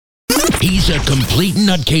He's a complete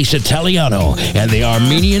nutcase Italiano, and the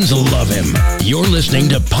Armenians love him. You're listening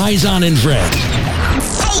to Paisan and Friends.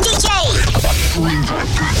 Hey, DJ!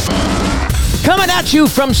 Coming at you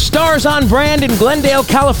from Stars on Brand in Glendale,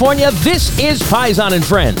 California, this is Paisan and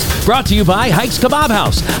Friends, brought to you by Hike's Kebab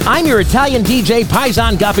House. I'm your Italian DJ,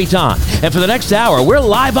 Paisan Gapitan, and for the next hour, we're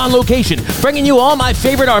live on location, bringing you all my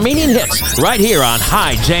favorite Armenian hits right here on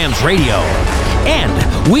High Jams Radio.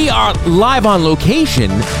 And we are live on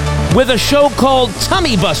location with a show called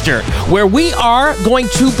Tummy Buster, where we are going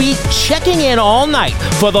to be checking in all night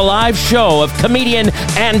for the live show of comedian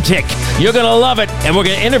Antic. You're going to love it, and we're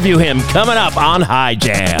going to interview him coming up on High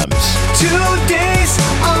Jams. Today's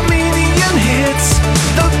Armenian hits,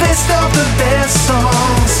 the best of the best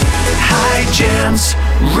songs. High Jams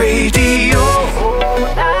Radio.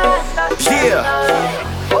 Yeah.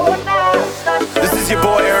 This is your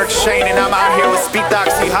boy Eric Shane, and I'm out here with Speed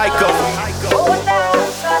Doxy Heiko.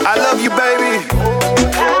 I love you, baby.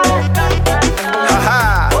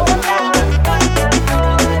 Haha.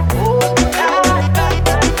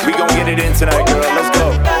 We gon' get it in tonight, girl. Let's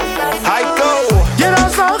go. Heiko.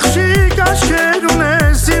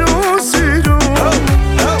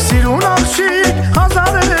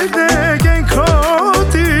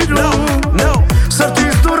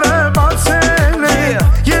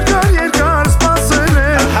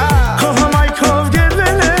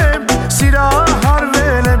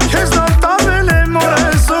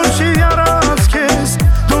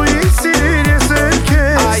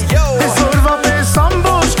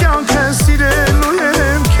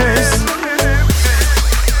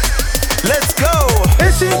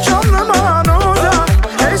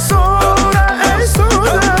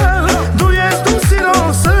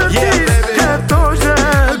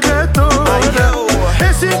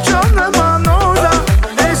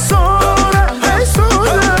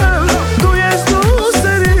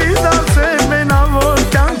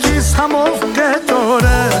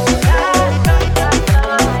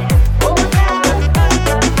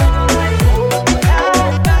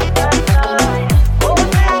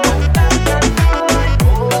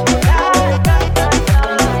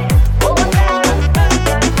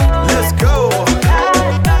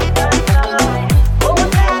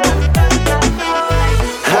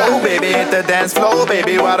 Dance floor,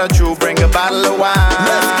 baby, why don't you bring a bottle of wine?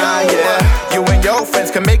 Let's go. Yeah, you and your friends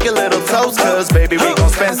can make a little toast, cause baby, we gon'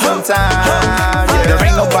 spend some time. Yeah, there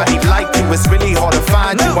ain't nobody like you, it's really hard to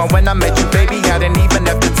find you. And when I met you, baby, I didn't even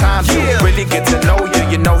have the time to really get to know you.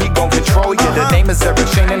 You know he gon' control you. The name is Eric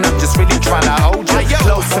Shane, and I'm just really trying to hold you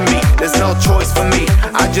close to me. There's no choice for me.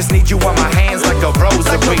 I just need you on my hands like a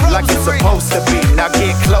rosary, like it's supposed to be. Now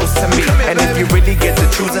get close to me, and if you really get to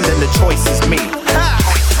choosing, then the choice is me.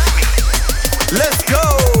 Let's go!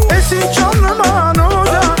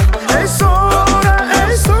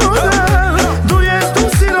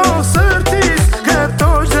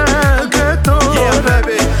 Yeah,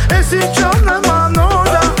 baby.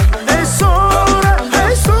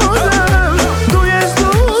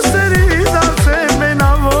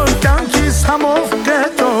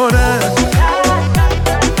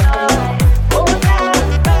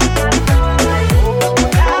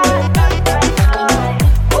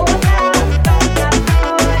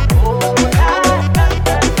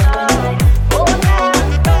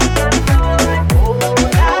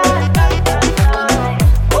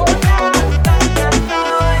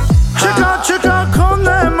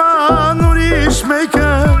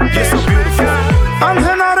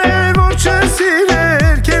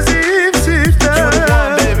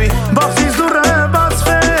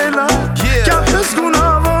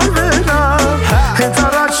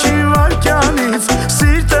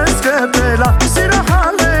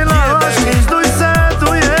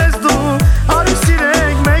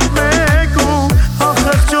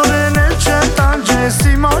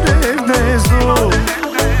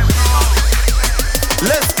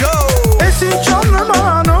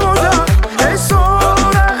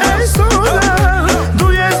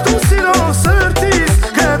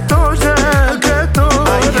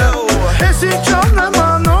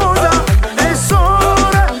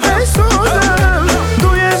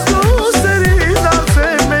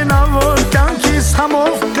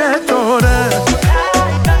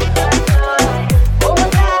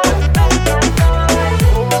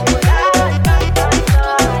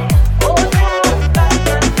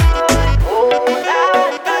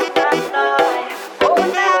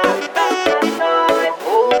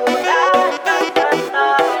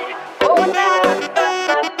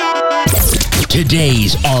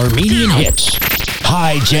 Today's Armenian hits.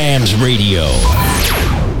 High Jams Radio.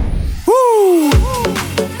 Woo!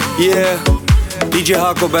 Yeah, DJ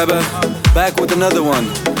Hako, baby. Back with another one.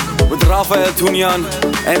 with Rafael Tunian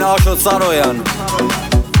and Ashot Saroyan.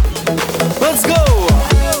 Let's go!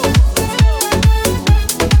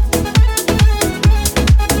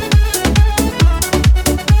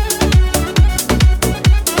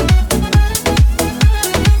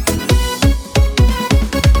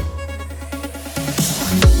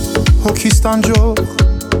 Հոգիս տանջող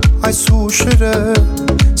այս ուշերը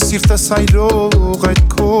սիրտս այրող այդ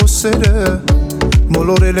քո սերը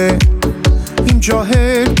մոլորել է իմ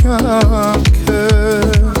ջահել կյանքը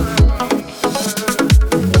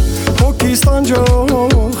Հոգիս տանջող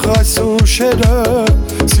այս ուշերը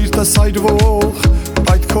սիրտս այրող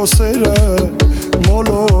այդ քո սերը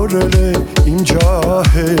մոլորել է իմ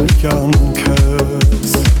ջահել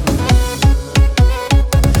կյանքս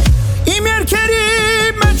Իմ երկերի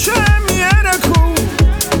Չեմ երեքում,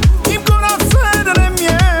 իմ կորացերն եմ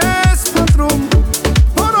ես փնտրում,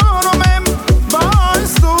 որոնում եմ,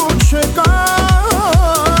 բայց դու չեկաս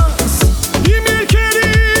Իմ երկերի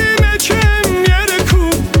մեջ եմ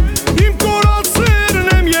երեքում, իմ կորացերն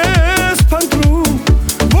եմ ես փնտրում,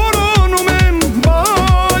 որոնում եմ,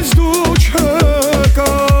 բայց դու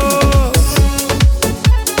չեկաս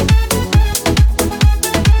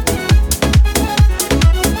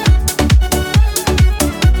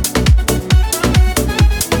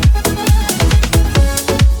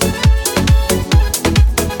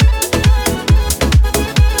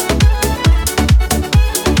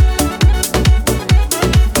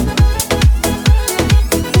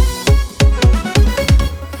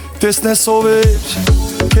Տեսնես ով էր,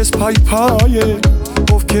 քեզ փայփայել,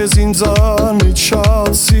 ով քեզ ինձանից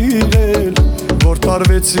շատ սիրել, որ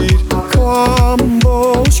տարվեցիր քո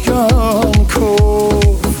ամբողջ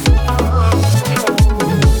կյանքով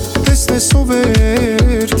Տեսնես ով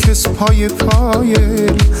էր, քեզ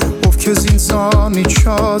փայփայել, ով քեզ ինձանից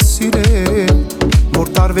շատ սիրել, որ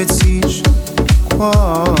տարվեցիր քո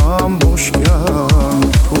ամբողջ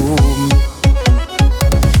կյանքով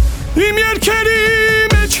Իմ երկերի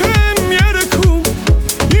Չեմ երեքում,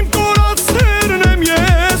 իմ կորացերն եմ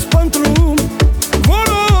ես փնտրում,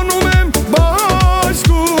 որոնում եմ, բայց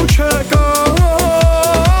դու չեկաս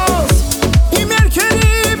Իմ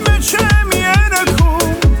երկերի մեջ եմ երեքում,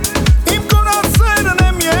 իմ կորացերն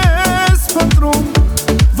եմ ես փնտրում,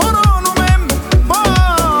 որոնում եմ,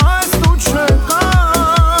 բայց դու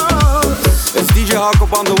չեկաս It's DJ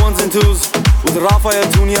Hakop on the ones and twos with Rafael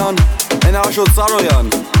Tunian and Ashot Saroyan.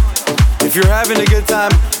 If you're having a good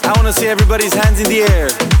time, I wanna see everybody's hands in the air.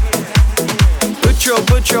 Put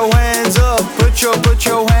your hands up, put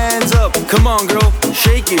your hands up. Come on, girl,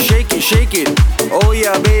 shake it, shake it, shake it. Oh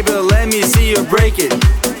yeah, baby, let me see you break it.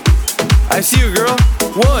 I see you, girl.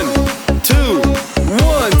 1, 2,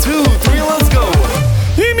 1, 2, 3, let's go.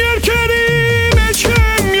 Իմ երկերի մեջ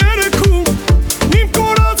եմ երեքում, իմ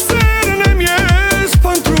կորացերն եմ ես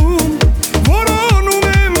փնտրում, որոնում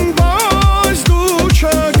եմ, բայց դու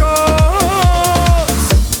չեկաս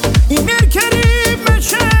Իմ երկերի մեջ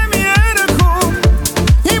եմ երեքում,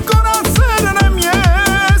 իմ կորացերն եմ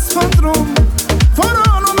ես փնտրում,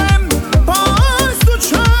 որոնում եմ, բայց դու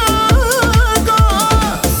չեկաս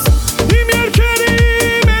Իմ երկերի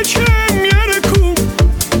մեջ եմ երեքում,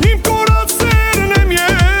 իմ կորացերն եմ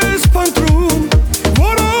ես փնտրում,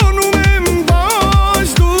 որոնում եմ, բայց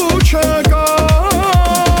դու չեկաս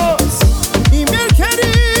Իմ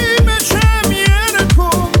երկերի մեջ եմ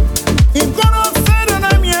երեքում, իմ կորացերն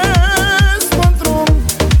եմ ես փնտրում,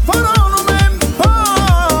 որոնում եմ,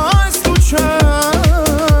 բայց դու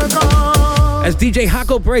չեկաս As DJ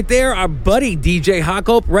Hakop right there, our buddy DJ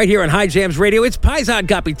Hakop right here on High Jams Radio. It's Paisan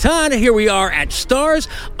Kapitan. Here we are at Stars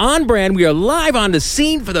on Brand. We are live on the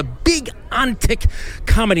scene for the big Antic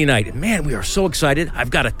Comedy Night. And man, we are so excited.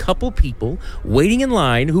 I've got a couple people waiting in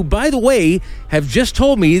line who, by the way, have just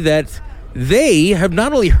told me that they have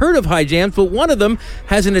not only heard of High Jams, but one of them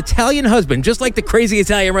has an Italian husband, just like the crazy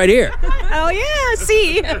Italian right here. Oh, yeah,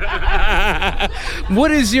 see.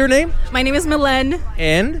 What is your name? My name is Milen.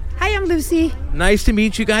 And? Hi, I'm Lucy. Nice to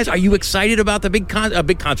meet you guys. Are you excited about the big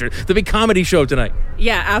concert, the big comedy show tonight?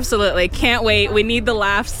 Yeah, absolutely. Can't wait. We need the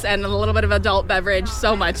laughs and a little bit of adult beverage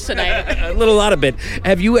so much tonight. A lot of it.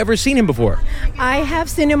 Have you ever seen him before? I have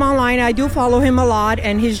seen him online. I do follow him a lot,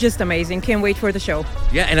 and he's just amazing. Can't wait for the show.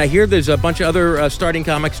 Yeah, and I hear there's a bunch of other starting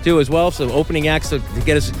comics too as well, so opening acts to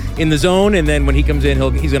get us in the zone, and then when he comes in,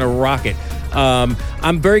 he's going to rock it.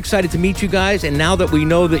 I'm very excited to meet you guys, and now that we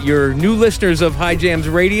know that you're new listeners of High Jams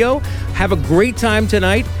Radio, have a great time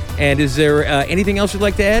tonight. And is there anything else you'd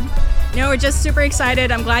like to add? No, we're just super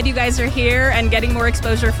excited. I'm glad you guys are here and getting more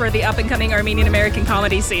exposure for the up-and-coming Armenian American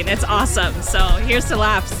comedy scene. It's awesome. So here's to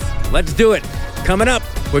laughs. Let's do it. Coming up,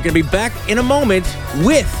 We're going to be back in a moment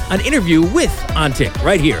with an interview with Antic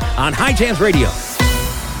right here on High Jams Radio.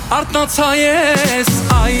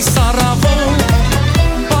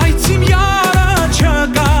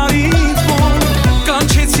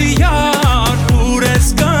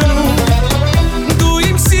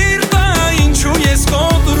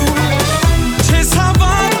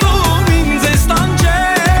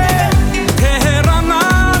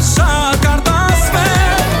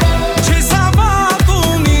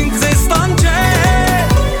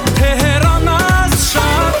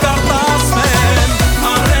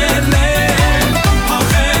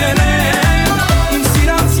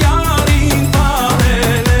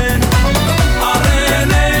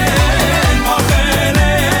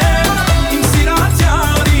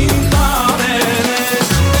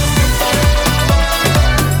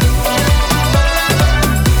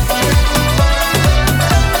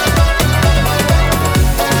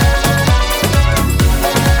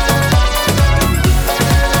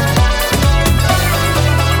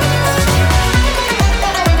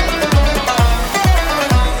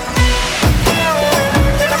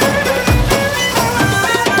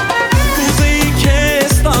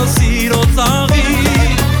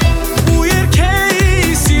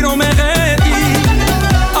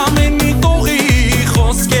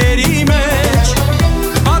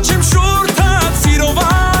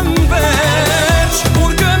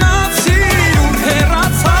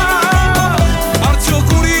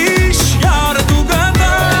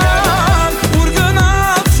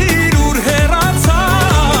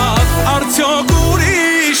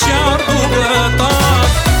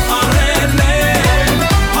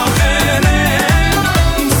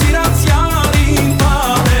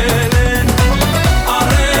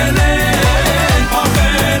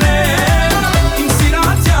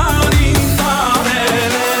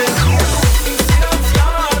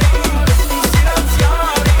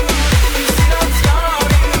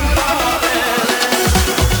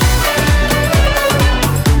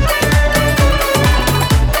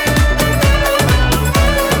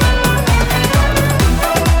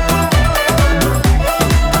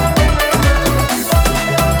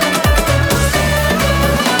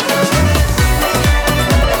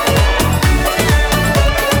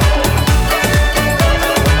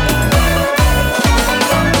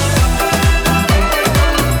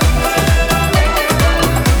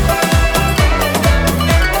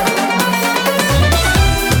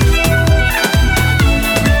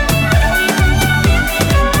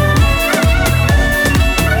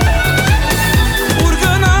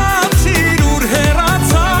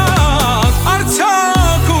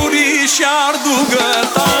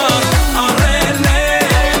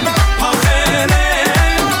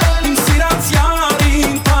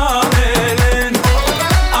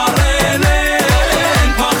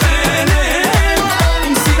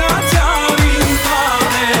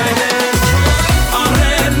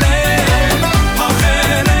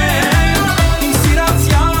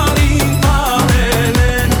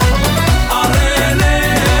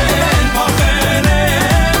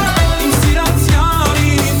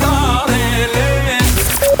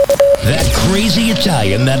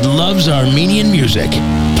 Italian that loves Armenian music.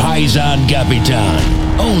 Paisan Kapitan.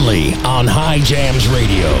 Only on High Jams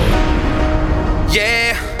Radio.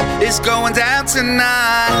 Yeah, it's going down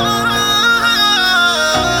tonight.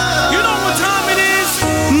 You know what time it is?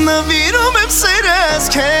 Նվիրում եմ սերես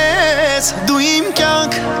քեզ, դու իմ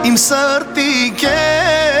կյանք, իմ սրտի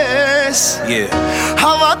կես.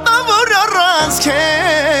 Հավատա որ առանց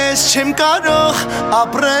քեզ չեմ կարող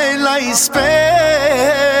ապրել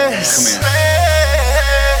այսպես.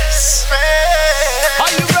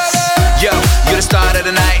 Yo, you're the start of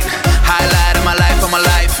the night, highlight of my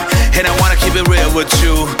life, and I wanna keep it real with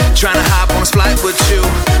you. Trying to hop on this flight with you,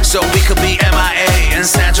 so we could be MIA and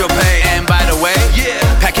Saint-Tropez. And by the way,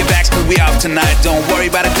 pack your bags 'cause we off tonight. Don't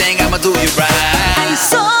worry about a thing, I'ma do you right.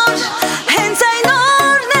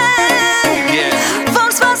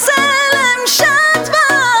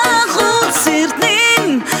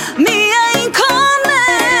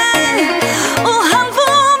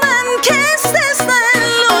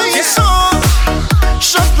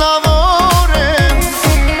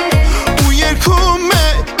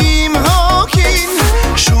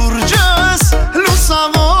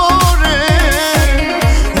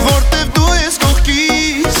 Որտև դու ես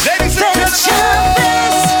կողքից,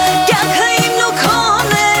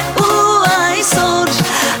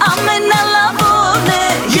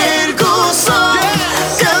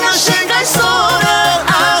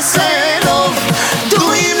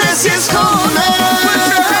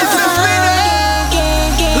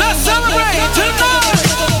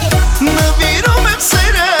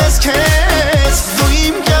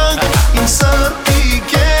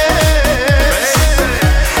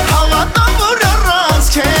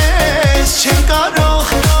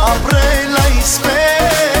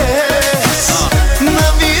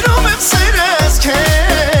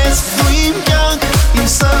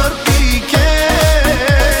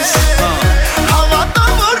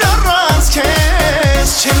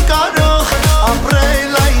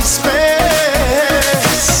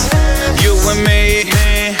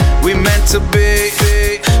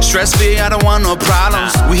 stress free, I don't want no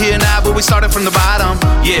problems. We here now, but we started from the bottom.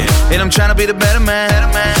 Yeah, and I'm trying to be the better man.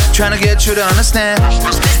 Trying to get you to understand.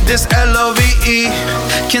 This LOVE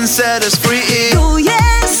can set us free. Tu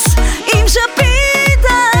jest im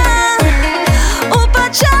shapida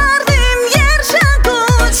upacardim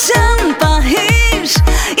yershakuchan pahish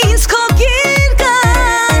inskokirka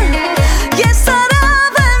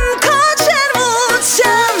yesaravem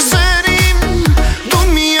kochervuchan Serim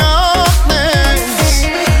duniyatnes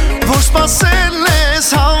Vosh paseles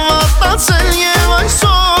havatatsen jev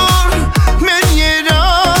ajsor Men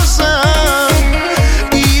jerazem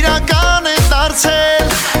Irakan e darcel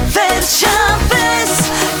Verchapes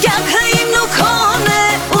kyanքը im nuk hone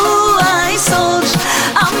u ajsor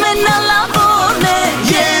ամենալավորն է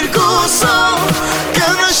Երկուսով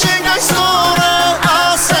կնշենք այս նորը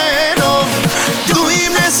ասելով Դու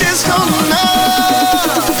իմ ես ես քոնը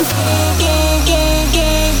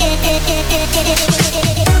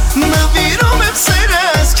Նվիրում եմ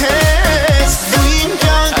սերս քեզ Դու իմ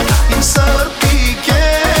կյանք իմ սրտի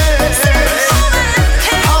կես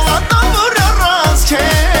Հավատամ որ առանց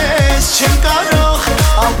քեզ Չեմ կարող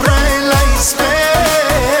ապրել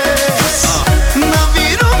այսպես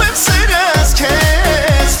Նվիրում եմ սերս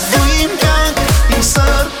քեզ Դու իմ կյանք իմ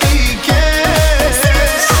սրտի կես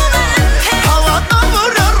Հավատամ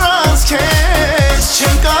որ առանց քեզ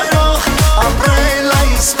Չեմ կարող ապրել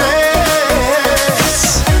այսպես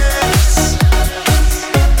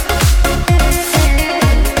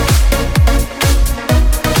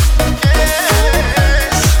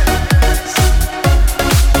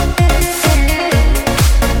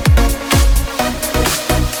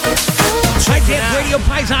Hi, Jams Radio,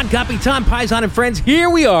 Paisan Kapitan, Paisan and friends. Here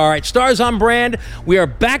we are at Stars on Brand. We are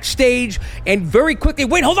backstage, and very quickly,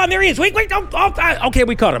 wait, hold on, there he is. Wait, okay,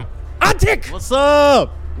 we caught him. Antik! What's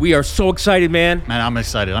up? We are so excited, man. Man, I'm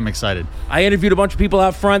excited. I interviewed a bunch of people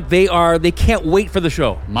out front. They can't wait for the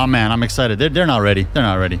show. My man, I'm excited. They're not ready.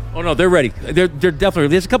 Oh no, they're ready. They're definitely.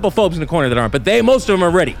 There's a couple of folks in the corner that aren't, but most of them are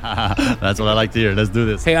ready. That's what I like to hear. Let's do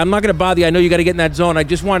this. Hey, I'm not going to bother you. I know you got to get in that zone. I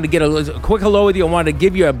just wanted to get a quick hello with you. I wanted to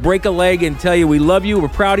give you a break a leg and tell you we love you, we're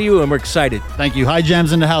proud of you, and we're excited. Thank you. Hi,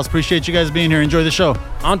 Jams in the house. Appreciate you guys being here. Enjoy the show.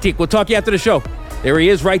 Antik, we'll talk to you after the show. There he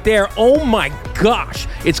is right there. Oh my gosh.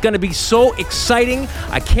 It's going to be so exciting.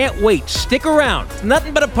 I can't wait. Stick around. It's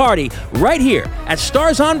nothing but a party right here at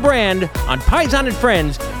Stars on Brand on Paisan and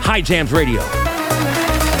Friends, High Jams Radio.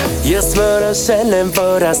 Ես որոշել եմ,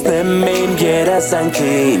 որ ասնեմ իմ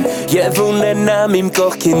երազանքին Եվ ունենամ իմ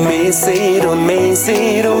կողքին մի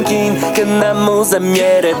սիրունքին Գնամ ուզեմ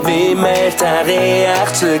երևի մեր թաղի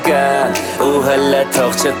աղջկա Ու հլը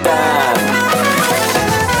թող չտամ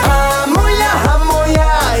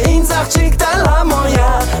Համոյա, ինձ աղջիկ տալ համոյա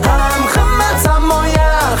Համ խմած համոյա,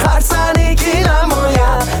 խարսանիքին համոյա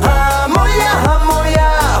Համոյա,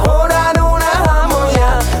 հորանունը համոյա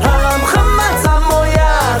Համ խմած համոյա,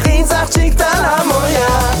 ինձ աղջիկ տալ համոյա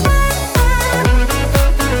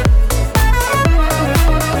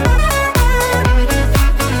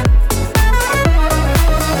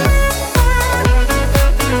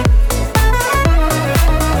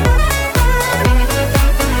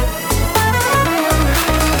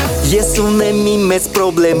Ես ունեմ իմ մեծ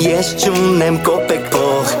պրոբլեմ, ես չունեմ կոպեկ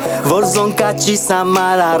փող Որ զոնկաչիս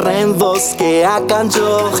համար առեն ոսկե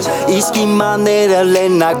ականջող Իսկ իմ աները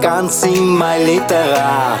լենականցի մայլի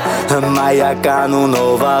տղա Հմայական ու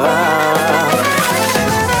նովաղա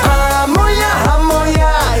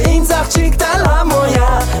Համոյա, ինձ աղջիկ տալ համոյա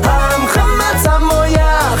Համ խմած համոյա,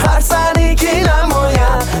 խարսանիքին համոյա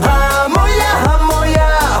Համոյա,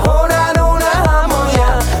 հորանունը համոյա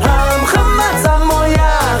Համ խմած համոյա,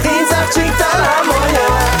 ինձ աղջիկ տալ համոյա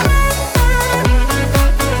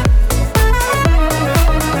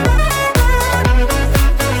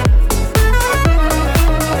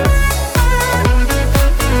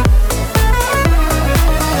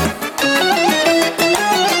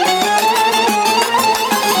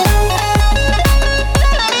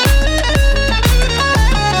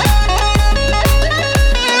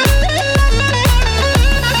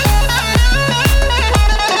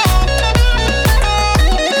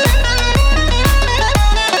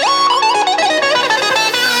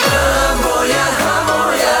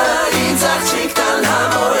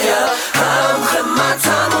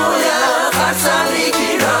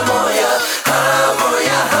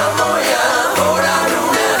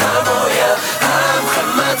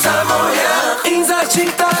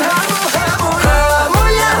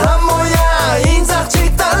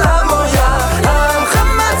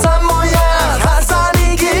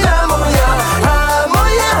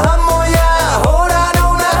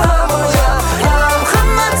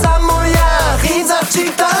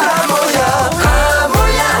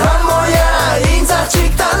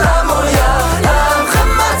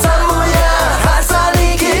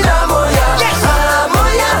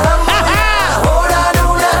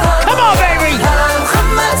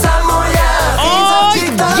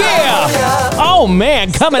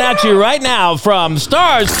Coming at you right now from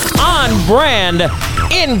Stars on Brand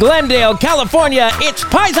in Glendale, California. It's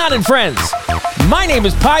Paisan and Friends. My name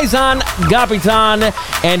is Paisan Gapitan,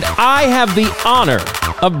 and I have the honor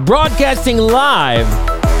of broadcasting live.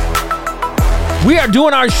 We are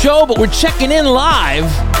doing our show, but we're checking in live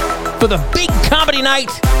for the big comedy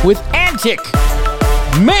night with Antic.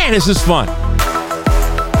 Man, this is fun.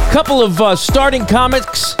 A couple of starting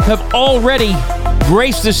comics have already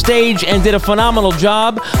graced the stage and did a phenomenal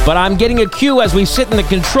job, but I'm getting a cue as we sit in the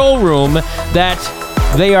control room that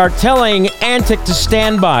they are telling Antic to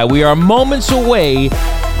stand by. We are moments away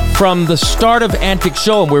from the start of Antic's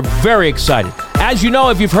show, and we're very excited. As you know,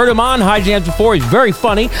 if you've heard him on High Jams before, he's very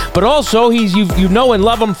funny, but also you know and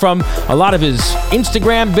love him from a lot of his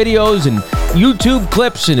Instagram videos and YouTube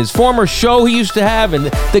clips and his former show he used to have, and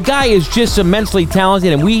the guy is just immensely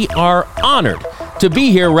talented, and we are honored to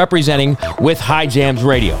be here representing with High Jams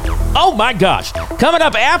Radio. Oh my gosh. Coming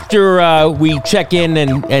up after we check in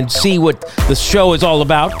and see what the show is all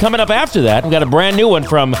about, coming up after that, we got a brand new one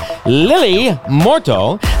from Lily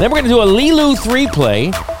Morto. Then we're going to do a Lilu 3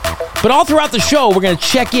 play. But all throughout the show, we're going to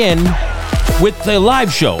check in with the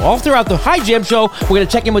live show. All throughout the High Jam show, we're going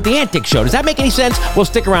to check in with the Antic show. Does that make any sense? We'll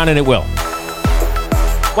stick around and it will.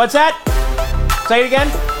 What's that? Say it again.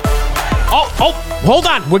 Oh, hold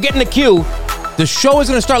on. We're getting the cue. The show is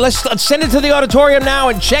going to start. Let's send it to the auditorium now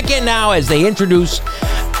and check in now as they introduce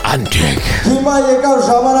Antic.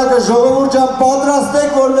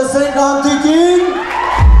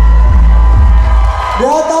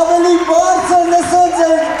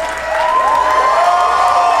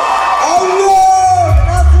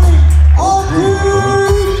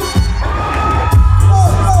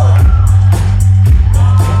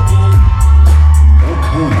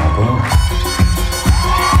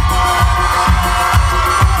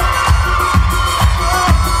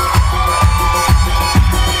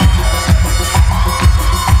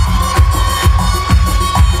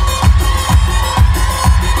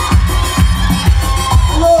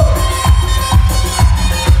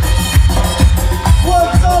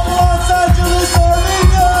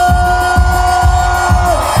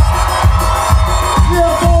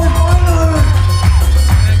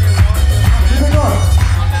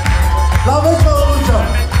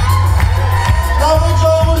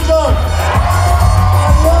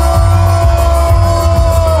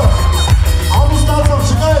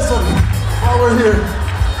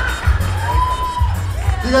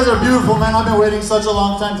 I've been waiting such a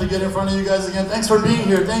long time to get in front of you guys again. Thanks for being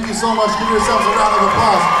here. Thank you so much. Give yourselves a round of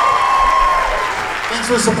applause. Thanks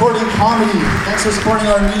for supporting comedy. Thanks for supporting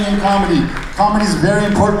Armenian comedy. Comedy is very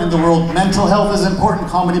important in the world. Mental health is important.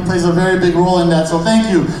 Comedy plays a very big role in that. So thank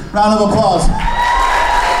you. Round of applause.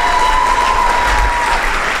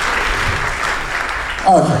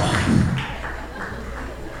 Okay.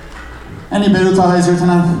 Any Beirut Highs here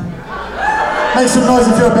tonight? Make some noise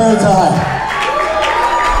if you're a Beirut High.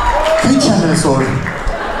 Քիչ սոր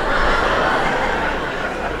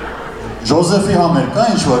Ջոզեֆի համար կա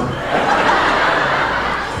ինչ-որ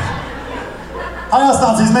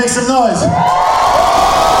Հայաստանցից make some noise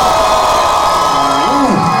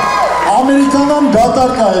Ամերիկանում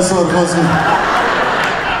դատար կա այսօր խոսում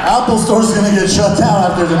Apple Store's gonna get shut down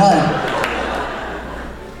after tonight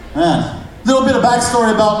Man, little bit of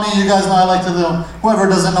backstory about me. You guys know I like to do, whoever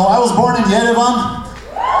doesn't know, I was born in Yerevan.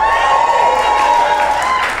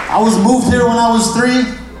 I was moved here when I was 3.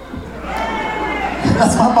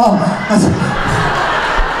 That's my mom.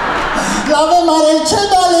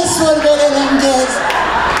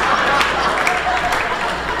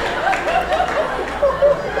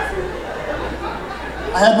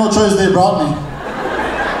 I had no choice, they brought me.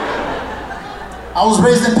 I was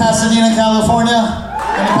raised in Pasadena, California.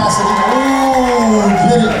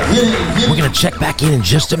 We're going to check back in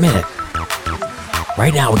just a minute.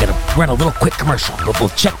 Right now, we're going to run a little quick commercial, but we'll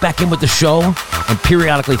check back in with the show and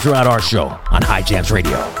periodically throughout our show on High Jams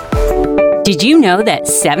Radio. Did you know that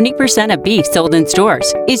 70% of beef sold in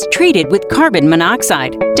stores is treated with carbon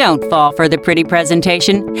monoxide? Don't fall for the pretty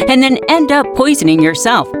presentation and then end up poisoning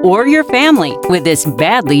yourself or your family with this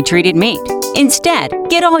badly treated meat. Instead,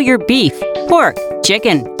 get all your beef, pork,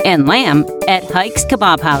 chicken, and lamb at Hikes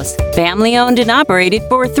Kebab House. Family owned and operated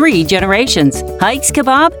for 3 generations. Hikes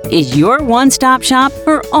Kebab is your one-stop shop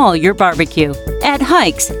for all your barbecue. At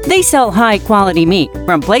Hikes, they sell high-quality meat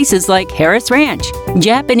from places like Harris Ranch,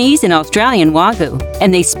 Japanese and Australian Wagyu,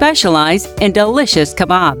 and they specialize in delicious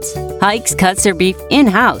kebabs. Hikes cuts their beef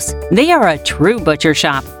in-house. They are a true butcher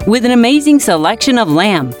shop with an amazing selection of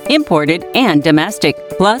lamb, imported and domestic,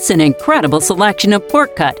 plus an incredible selection of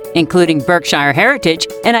pork cut, including Berkshire Heritage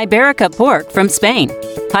and Iberica pork from Spain.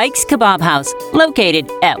 Hikes Kebab House, located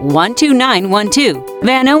at 12912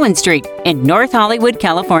 Van Owen Street in North Hollywood,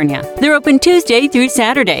 California. They're open Tuesday through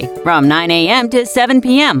Saturday from 9 a.m. to 7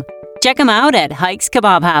 p.m. Check them out at Hikes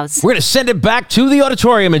Kebab House. We're going to send it back to the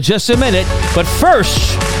auditorium in just a minute, but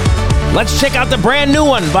first, let's check out the brand new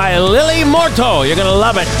one by Lily Morto. You're going to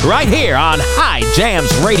love it right here on High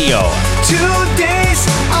Jams Radio. 2 days,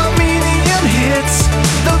 a million hits,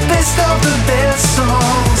 the best of the best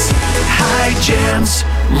songs. High Jams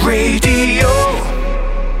Radio.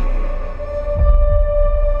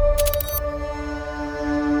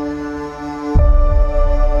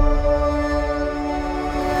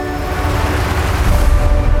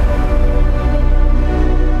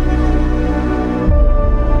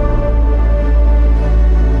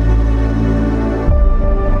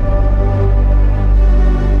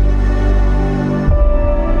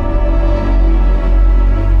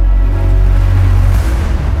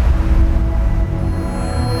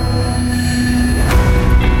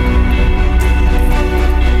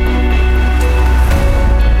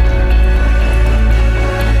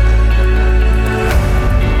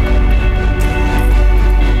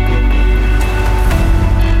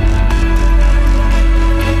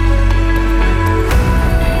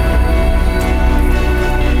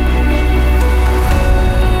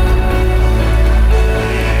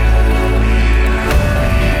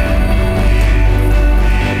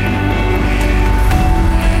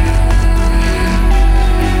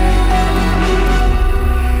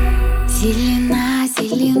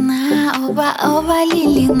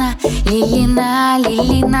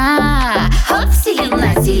 Лилина, хоп,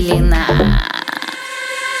 Селена.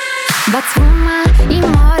 Бацума и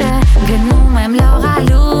море, генумем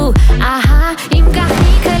лоралу. Aha, im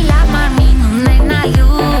gahike lamaminu nenalu.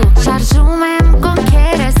 Charjumem con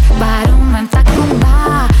keres, barumem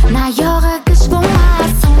takumba. Na jore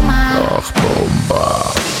geschwungen suma. Ach,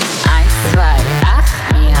 Bomba. 1, 2, ach,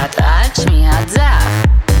 mi hat Atsch, mi hat Sach.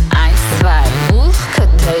 1, 2, uch,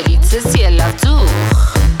 Katerice, Ciela, Tuch.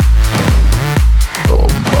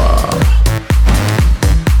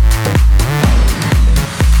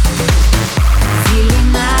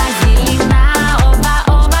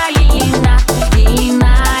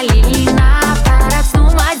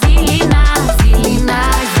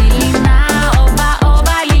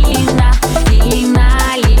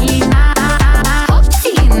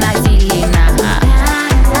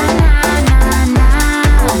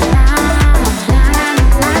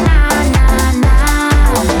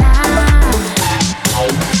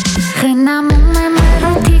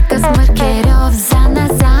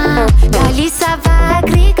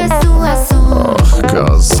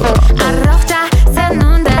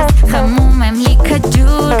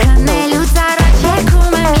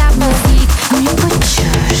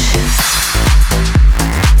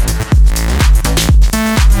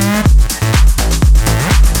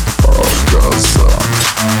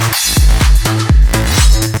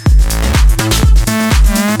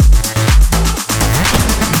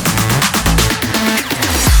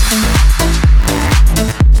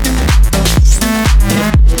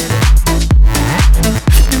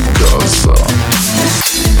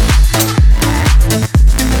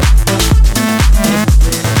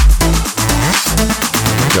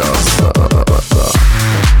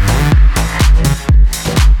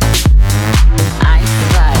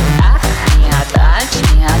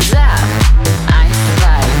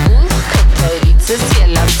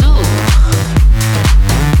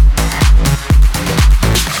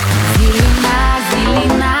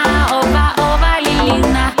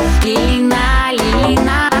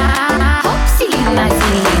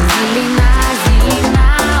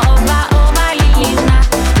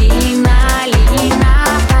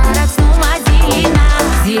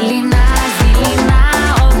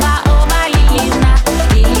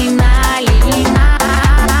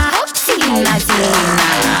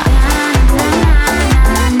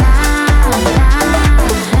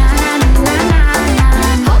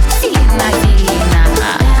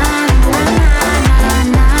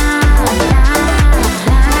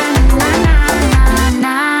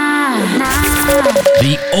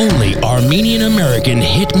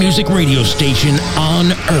 Radio station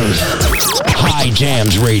on Earth. High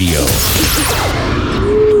Jams Radio.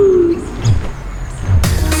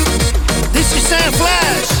 This is Sam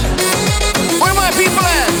Flash. Where my people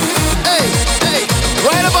at? Hey, hey.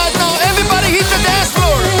 Right about now, everybody hit the dance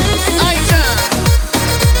floor. High Jams.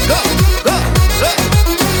 Go, go, go.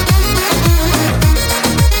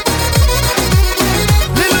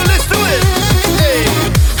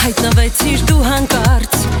 Հավեցիր դու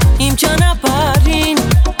հանկարծ իմ ճանապարհին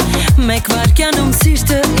Մեկ վարկյանում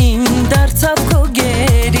սիրտը իմ դարձավ քո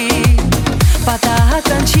գերի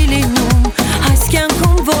Պատահական չի լինում այս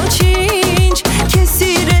կյանքում ոչինչ Քեզ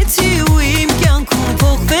սիրեցի ու իմ կյանքում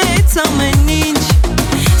փոխվեց ամեն ինչ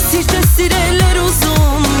Սիրտը սիրել էր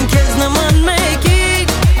ուզում քեզ նման մեկին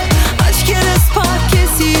Աչքերս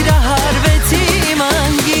փակես իրահարվեցի իմ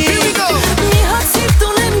անգին Մի հատ սիրտ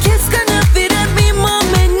ունեմ քեզ կնվիրեմ իմ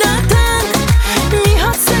ամենատանկ Մի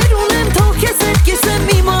հատ սեր ունեմ թող քեզ հետ կիսեմ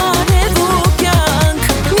իմ արևու կյանք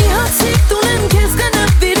Մի հատ սիրտ ունեմ քեզ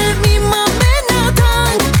կնվիրեմ իմ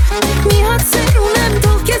ամենատանկ Մի հատ սեր ունեմ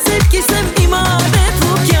թող քեզ հետ կիսեմ իմ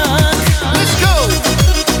արևու կյանք Let's go!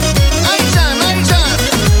 Anytime, anytime!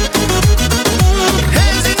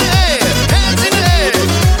 Hands in the air, hands in the air!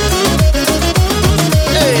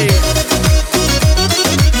 Hey!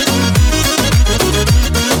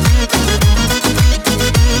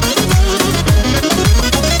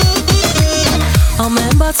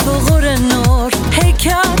 Ամեն բացվող օրը նոր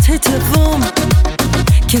հեքիաթ է թվում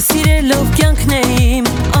Քեզ սիրելով կյանքն է իմ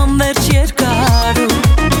անվերջ երկարում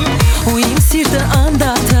Ու իմ սիրտը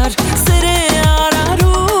անդադար սեր է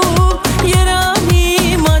արարում Երանի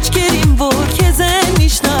իմ աչքերին որ քեզ է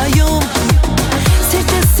միշտ նայում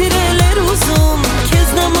Սիրտը սիրել էր ուզում քեզ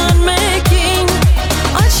նման մեկին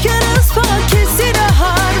Աչքերս փակես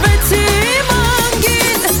իրահարվեցի իմ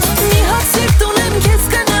անգին Մի հատ սիրտ ունեմ քեզ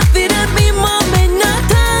կնվիրեմ իմ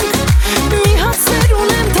ամենատանկ Մի հատ սեր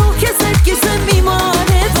ունեմ թող քեզ հետ կիսեմ իմ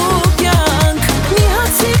արևու կյանք Մի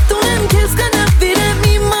հատ սիրտ ունեմ քեզ կնվիրեմ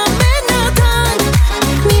իմ ամենատանկ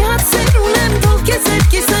Մի հատ սեր ունեմ թող քեզ հետ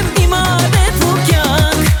կիսեմ իմ արևու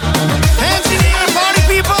կյանք Hands in the air, party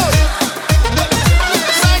people!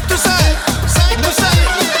 Side to side, side to side!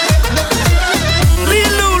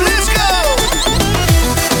 Lil Lou, let's go!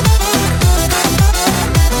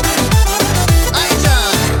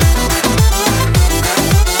 Anytime!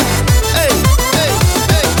 Hey, hey,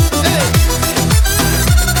 hey, hey!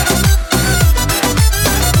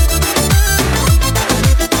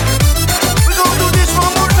 We're gonna do this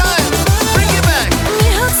one more time. Bring it back. Մի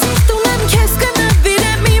հատ սիրտ ունեմ քեզ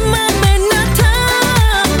կնվիրեմ իմ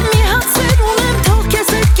ամենատանկ Մի հատ սեր ունեմ թող քեզ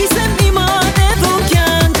հետ կիսեմ իմ արևու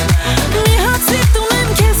կյանք Մի հատ սիրտ ունեմ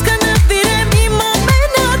քեզ կնվիրեմ իմ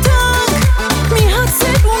ամենատանկ Մի հատ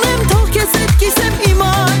սեր ունեմ թող քեզ հետ կիսեմ իմ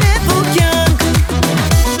արևու կյանք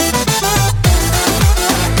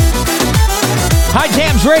High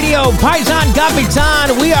Jams Radio, Paisan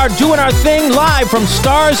Kapitan. We are doing our thing live from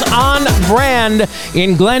Stars on Brand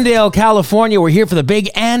in Glendale, California. We're here for the big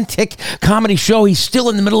Antic comedy show. He's still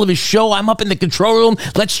in the middle of his show. I'm up in the control room.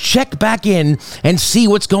 Let's check back in and see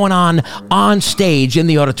what's going on stage in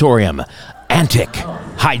the auditorium. Antic,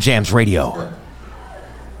 High Jams Radio.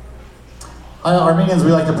 Armenians,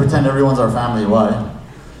 we like to pretend everyone's our family. Why?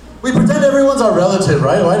 We pretend everyone's our relative,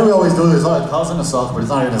 right? Why do we always do this? Oh, his cousin is soft, but it's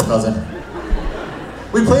not even his cousin.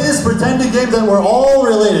 We play this pretending game that we're all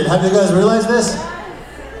related. Have you guys realized this?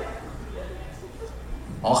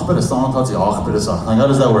 Like, how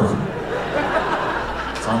does that work?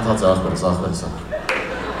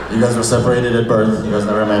 You guys were separated at birth. You guys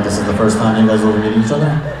never met. This is the first time you guys will meet each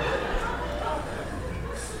other.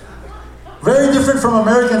 Very different from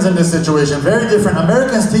Americans in this situation. Very different.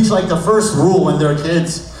 Americans teach like the first rule when they're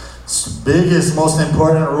kids. Biggest, most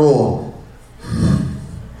important rule.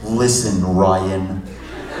 Listen, Ryan.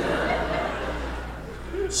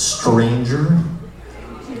 Stranger,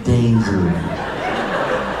 danger.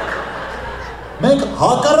 Մենք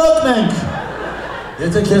հակառակն ենք։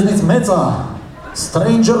 Եթե քեզնից մեծ է,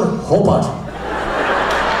 stranger հոպար։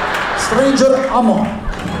 Stranger amo։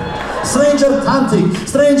 Stranger tantik,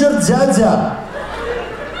 stranger ձյաձյա։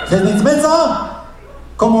 Քեզնից մեծ է,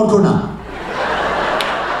 կոմորքունա։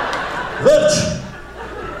 Վերջ։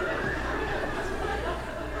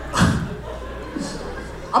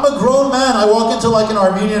 I'm a grown man. I walk into like an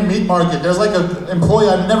Armenian meat market. There's like an employee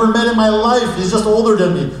I've never met in my life. He's just older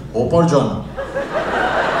than me. Oparjan.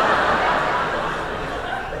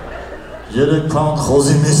 3 pound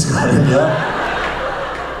khozi miskarim, yeah?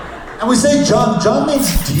 And we say John. John means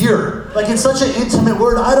dear. Like it's such an intimate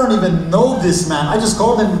word. I don't even know this man. I just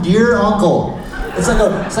called him dear uncle. It's like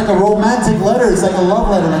a romantic letter. It's like a love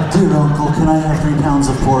letter. Like, dear uncle, can I have 3 pounds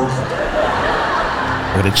of pork?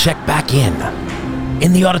 We're going to check back in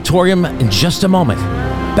the auditorium in just a moment.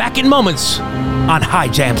 Back in moments on High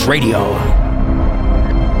Jams Radio.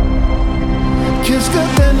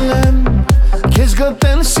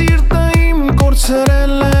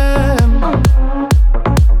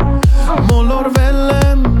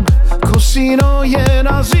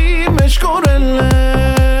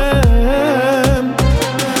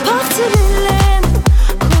 Փախցի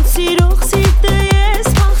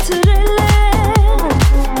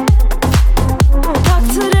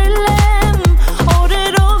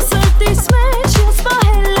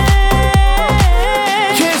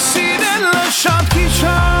շատ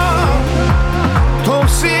քիչամ թող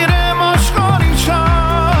սիրեմ աշխարհի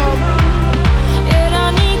չամ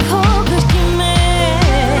Երանի քո գրքի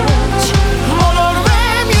մեջ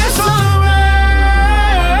մոլորվեմ ես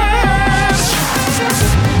անվեջ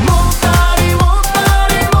Մոտարի,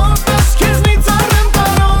 մոտարի, մոտս քեզնից առնեմ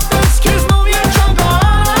կարոտս քեզնով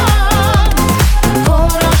երջանկան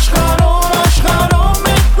Որ աշխարհով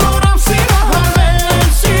մեկ կորամ սիրահարվեմ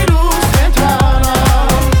սիրուս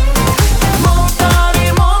կենթանամ Մոտարի,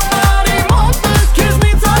 մոտարի, մոտս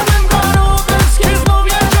քեզնից առնեմ կարոտս քեզնով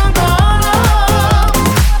երջանկան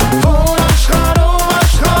Որ աշխարհով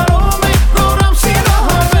մեկ կորամ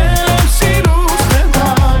սիրահարվեմ սիրուս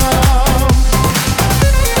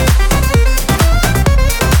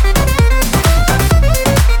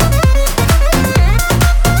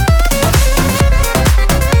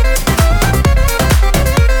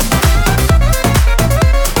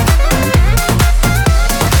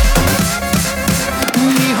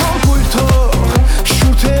Մի հոմպույր թող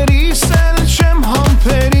շութերիս էլ չեմ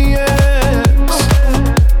համբերի ես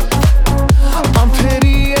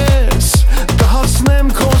Ամպերի ես կհասնեմ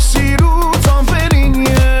քո սիրուց ամպերին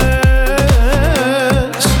ես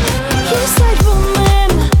Ես այրվում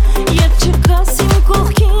եմ, երբ չկաս իմ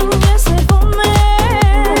կողքին Ես այրվում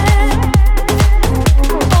եմ,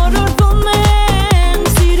 օրորվում եմ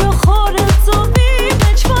Սիրո խորը ծովի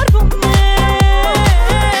մեջ վարվում եմ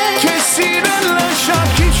Քեզ սիրելը շատ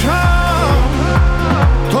քիչամ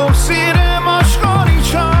թող սիրեմ աշխարհի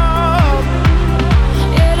չամ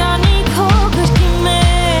Երանի քո գրքի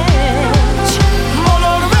մեջ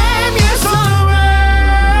մոլորվեմ ես անվեջ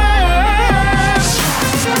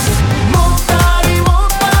Մոտարի,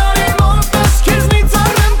 մոտարի, մոտս քեզնից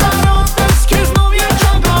առնեմ կարոտս քեզնով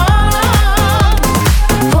երջանկան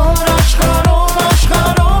Որ աշխարհով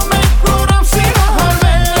մեկ կորամ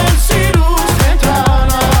սիրահարվեմ սիրուս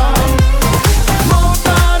կենթանամ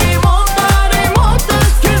Մոտարի, մոտարի,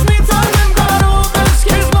 մոտս քեզնից առնեմ կարոտս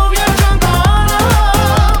քեզնով երջանկան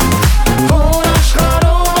Որ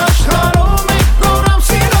աշխարհով մեկ կորամ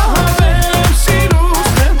սիրահարվեմ սիրուս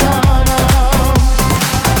կենթանամ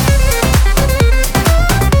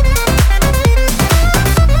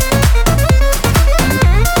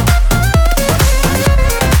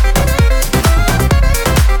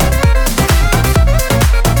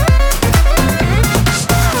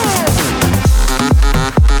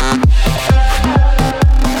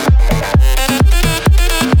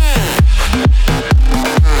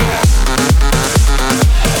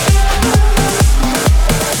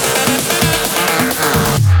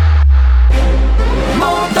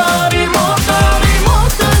Մոտարի, մոտարի,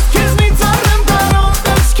 մոտս քեզնից առնեմ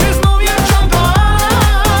կարոտս քեզնով երջանկան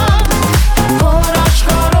Որ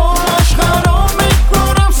աշխարհով մեկ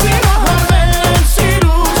կորամ սիրահարվեմ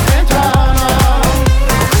սիրուս կենթանամ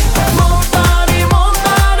Մոտարի,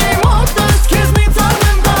 մոտարի, մոտս քեզնից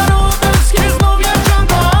առնեմ կարոտս քեզնով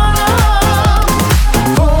երջանկան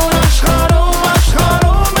Որ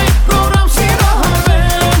աշխարհով մեկ կորամ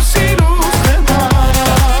սիրահարվեմ սիրուս կենթանամ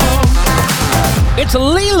It's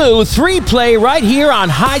Lilu 3-play right here on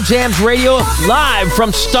High Jams Radio, live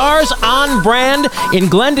from Stars on Brand in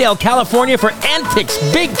Glendale, California for Antics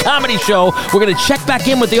Big Comedy Show. We're going to check back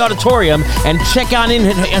in with the auditorium and check on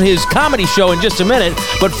his comedy show in just a minute.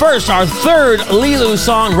 But first, our third Lilu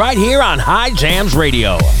song right here on High Jams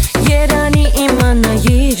Radio. Երանի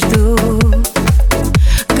իմանայիր դու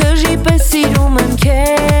Գժի պես սիրում եմ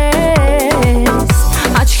քեզ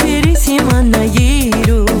Աչքերիս իմանայիր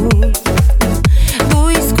ու Դու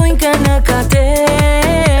իսկույն կնկատես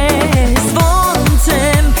Ոնց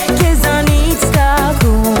եմ քեզանից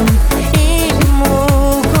տակում Իմ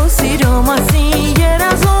ու քո սիրո մասին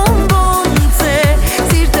երազում Ոնց է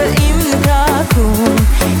սիրտը իմ տակում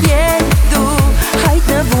Երբ դու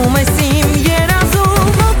հայտնվում ես իմ երազում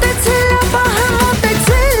Մոտեցել է պահը,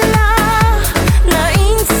 մոտեցել է Նա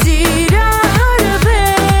ինձ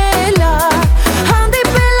սիրահարվել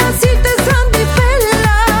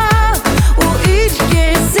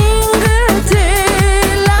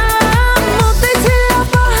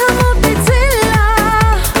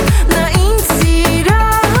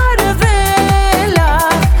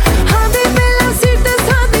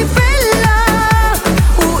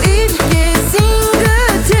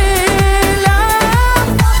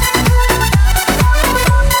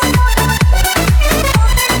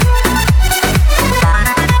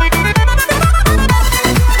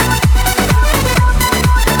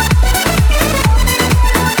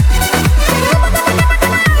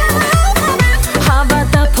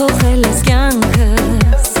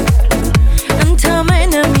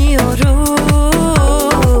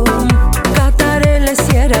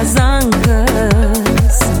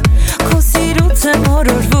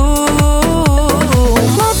օրորվում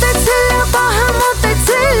Մոտեցել է պահը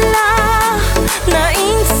մոտեցել է Նա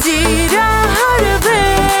ինձ սիրա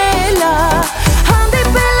հարվել է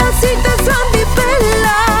Հանդիպել է սիրտս հանդիպել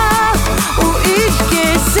է Ու իր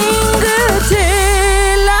կեսին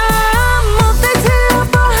գտել է Մոտեցել է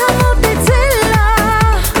պահը մոտեցել է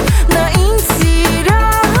Նա ինձ սիրա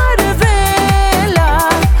հարվել է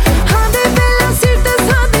Հանդիպել է սիրտս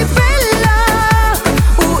հանդիպել է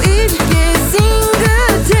Ու իր կեսին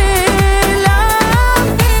գտել է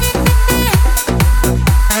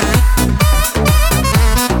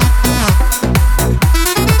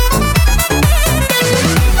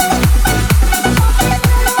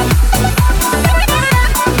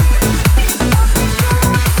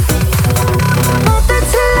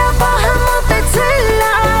Մոտեցել է պահը մոտեցել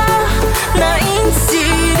է Նա ինձ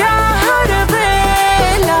սիրա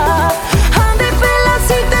հարվել է Հանդիպել է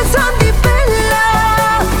սիրտս հանդիպել է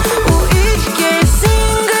Ու իր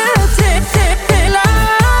կեսին գտել է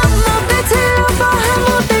Մոտեցել է պահը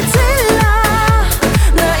մոտեցել է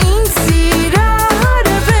Նա ինձ սիրա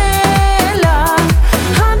հարվել է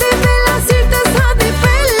Հանդիպել է սիրտս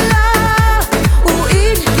հանդիպել է Ու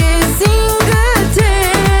իր կեսին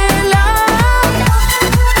գտել է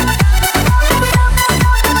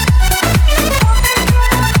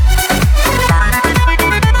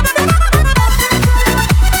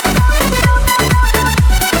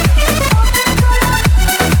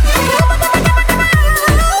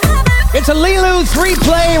It's a Lilu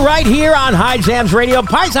 3-play right here on High Jams Radio.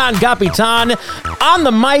 Paisan Gapitan on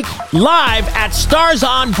the mic live at Stars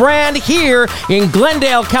on Brand here in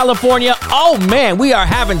Glendale, California. Oh man, we are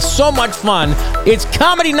having so much fun. It's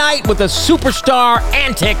comedy night with a superstar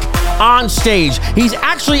Antic on stage. He's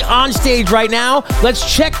actually on stage right now. Let's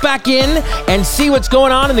check back in and see what's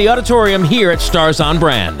going on in the auditorium here at Stars on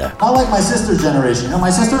Brand. Not like my sister's generation. You know,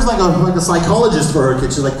 my sister's like a psychologist for her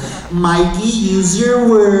kids. She's like, Mikey, use your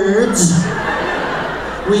words.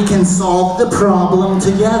 We can solve the problem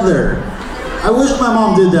together. I wish my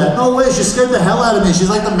mom did that. No way, she scared the hell out of me. She's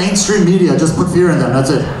like the mainstream media. Just put fear in them, that's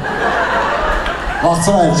it.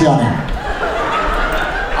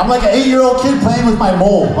 I'm like an 8-year-old kid playing with my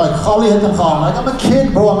mole. Like, I'm a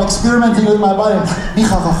kid, bro. I'm experimenting with my body.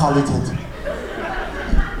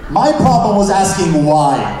 My problem was asking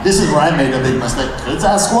why. This is where I made a big mistake. Kids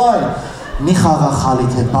ask why.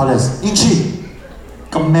 Inchi.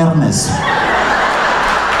 Kamernes.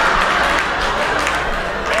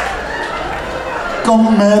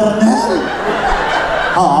 Kamernes?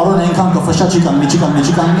 Arun enkan kafasha chikan, michikan,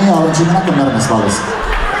 ni arun chikana kamernes balas.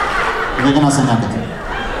 Legana senyaket.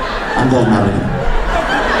 I'm dead married.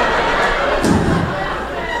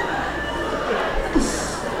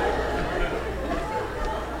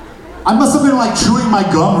 I must have been like chewing my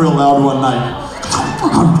gum real loud one night.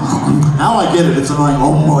 Now I get it, it's annoying.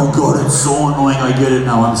 Oh my god, it's so annoying, I get it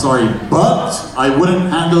now, I'm sorry. But I wouldn't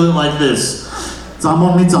handle it like this.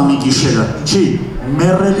 Tzamon mi tzami kishera. Chi,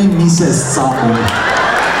 mereli mises tzamon.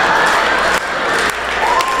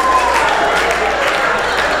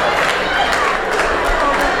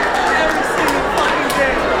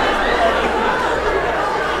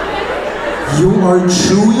 You are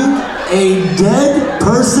chewing a dead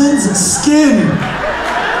person's skin.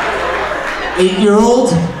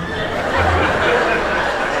 8-year-old.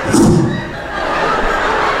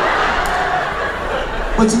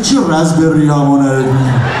 What's in your raspberry on it?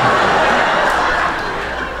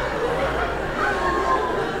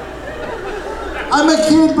 I'm a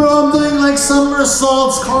kid, bro. I'm doing like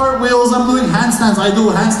somersaults, cartwheels. I'm doing handstands. I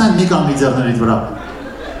do handstand.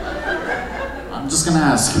 I'm just gonna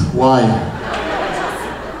ask, why?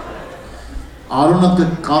 Արունը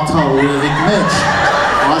կաթա ուղիղ մեջ,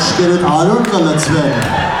 աշկերդ արուն կլծվեն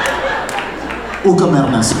ու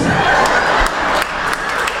կմերնես։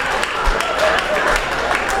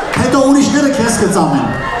 Հետո ուրիշները քեզ կծամեն։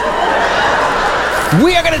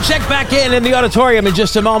 We are going to check back in the auditorium in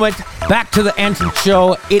just a moment. Back to the Antic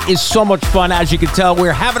Show. It is so much fun. As you can tell,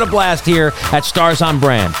 we're having a blast here at Stars on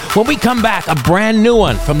Brand. When we come back, a brand new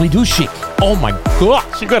one from Lidushik. Oh my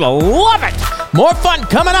gosh, you're going to love it. More fun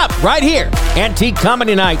coming up right here. Antique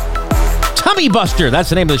Comedy Night. Tummy Buster, that's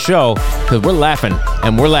the name of the show, because we're laughing,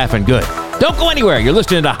 and we're laughing good. Don't go anywhere. You're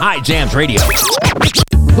listening to High Jams Radio.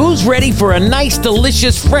 Who's ready for a nice,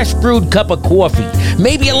 delicious, fresh brewed cup of coffee?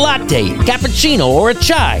 Maybe a latte, cappuccino, or a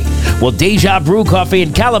chai? Well, Deja Brew Coffee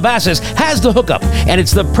in Calabasas has the hookup, and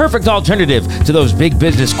it's the perfect alternative to those big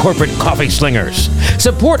business corporate coffee slingers.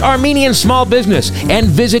 Support Armenian small business and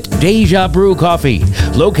visit Deja Brew Coffee.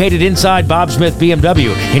 Located inside Bob Smith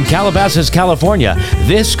BMW in Calabasas, California,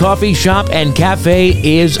 this coffee shop and cafe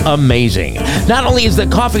is amazing. Not only is the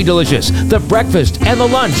coffee delicious, the breakfast and the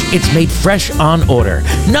lunch, it's made fresh on order.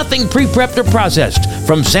 Nothing pre-prepped or processed.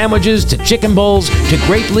 From sandwiches to chicken bowls to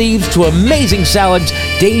grape leaves to amazing salads,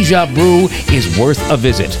 Deja Brew is worth a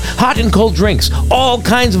visit. Hot and cold drinks, all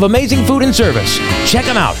kinds of amazing food and service. Check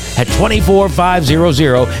them out at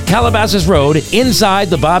 24500 Calabasas Road inside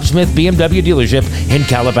the Bob Smith BMW dealership in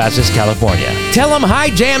Calabasas, California. Tell them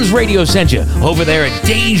High Jams Radio sent you over there at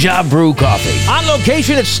Deja Brew Coffee. On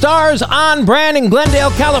location at Stars on Brand in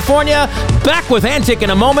Glendale, California. Back with Antic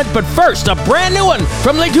in a moment, but first, a brand new one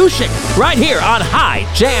from Ledushik right here on High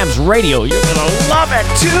Jams Radio. You're going to love it.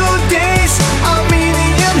 Today's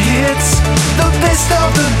Armenian hits, the best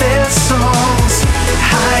of the best songs.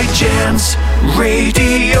 High Jams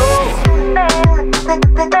Radio.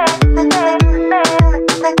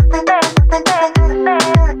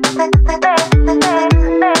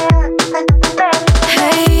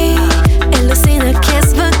 Hey, Elusina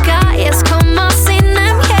kes văgaiesc cum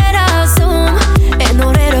asinem herazum En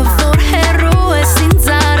oreră vor heru e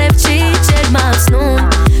sințarev cicel masnum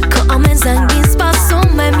Că amen zangin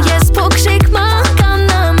spasum em jes pokshik man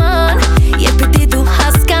kanaman Je piti du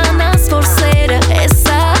haskanas forsere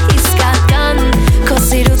esa hiskakan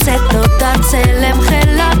Kosiruc eto darcelem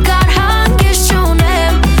helakar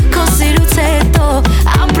hangishunem Kosiruc eto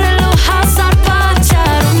aprelo hasar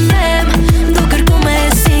pacharunem Duker kume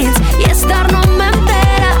sinc jes darnom em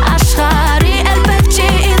tera ashari el pekçi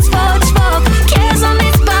ins foçvok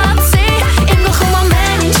Kezonit batsi im gochum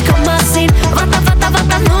amenish komasin Vata vata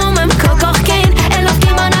vata numem kokochkin Elof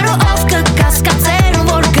kimanaro ofke kaskatzeru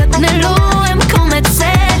vorket neluem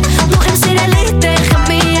kometzel Nuim sirelite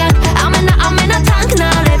chamiak Amena amena tankna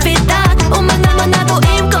levitak Umagna manado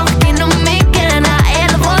im kochkin umikena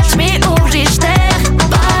El voch mi urishtech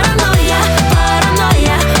Paranoia,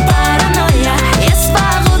 paranoia, paranoia Yes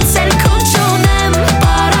varutzel kunchunem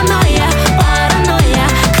Paranoia, paranoia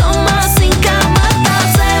Komasin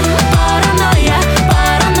kamatazem Paranoia,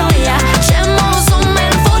 paranoia Shemozum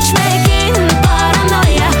el voch megin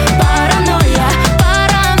Paranoia, paranoia,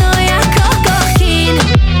 paranoia kokochkin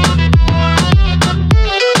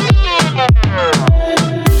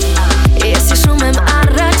Ես հիշում եմ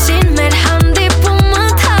առաջին մեր հանդիպումը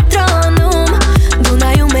թատրոնում Դու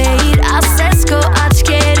նայում էիր ասես քո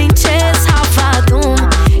աչքերին չես հավատում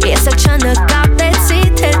Ես էլ չնկատեցի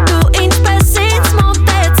թե դու ինչպես ինձ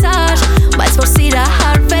մոտեցար Բայց որ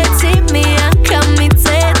սիրահարվեցի մի անգամից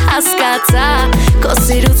էլ հասկացա Քո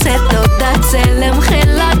սիրուց հետո դարձել եմ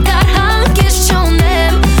խելակար հանգիստ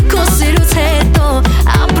չունեմ Քո սիրուց հետո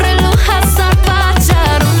ապրելու հասար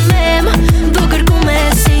պատճառ ունեմ Դու գրկում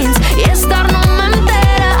ես ինձ, ես դառնում եմ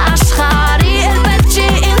տերը աշխարհի Էլ պետք չի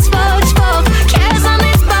ինձ ոչ ոք,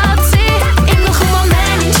 քեզանից բացի Իմ գլխում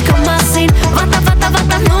ամեն ինչ քո մասին Վատա վատա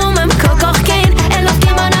վատանում եմ քո կողքին Էլ ով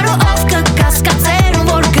կիմանալու ով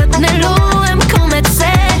կկասկածերում Որ գտնելու եմ քո մեծ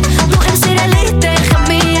սեր Դու իմ սիրելի տեղը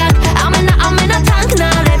միակ Ամենա թանկն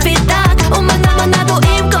արևի տակ Ու մնա դու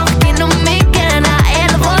իմ կողքին ու մի կենա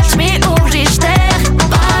Էլ ոչ մի ուրիշ տեղ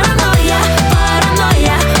Paranoia,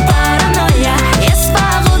 paranoia, paranoia Ես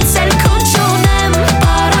վաղուց էլ քուն չունեմ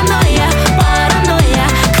Paranoia, paranoia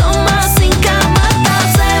Քո մասին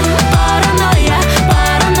կամտածեմ Paranoia,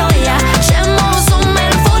 paranoia Չեմ ուզում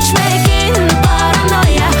էլ ոչ մեկին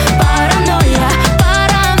Paranoia, paranoia,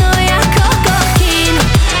 paranoia Քո կողքին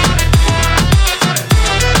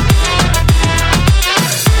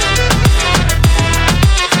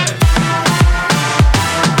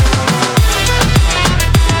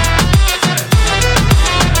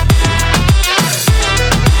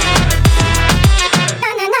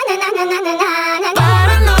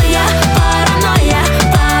Paranoia, paranoia,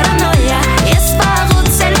 paranoia Ես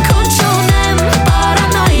վաղուց էլ քուն չունեմ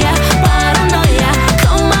Paranoia, paranoia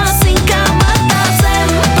Քո մասին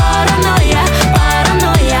կամտածեմ Paranoia,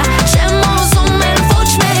 paranoia Չեմ ուզում էլ ոչ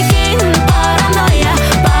մեկին Paranoia,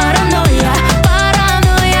 paranoia,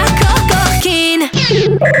 paranoia Քո կողքին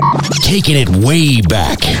Taking it way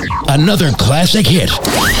back. Another classic hit.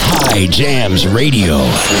 High Jams Radio.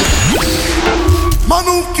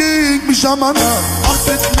 Մանուկիկ մի ժամանակ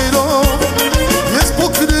աղբետներով Ես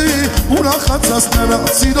փոքրի ուրախացած նրա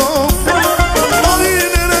սիրով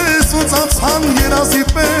Տարիներս ոնց անցան երազի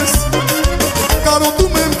պես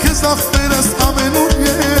Կարոտում եմ քեզ աղբերս ամենուր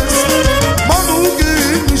ես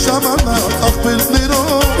Մանուկիկ մի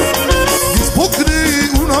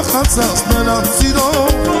նրանց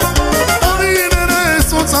սիրով Արիներես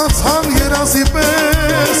ոցացան երազի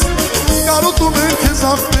պես Կարոտում են քեզ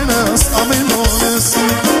աղբերս ամեն օրես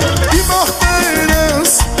Իմ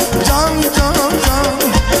աղբերս ջան ջան ջան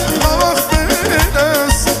Լավ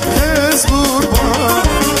աղբերս քեզ ուրբան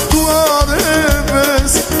Դու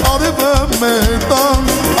արևես արևը մեր տան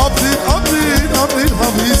Ապրիր ապրիր ապրիր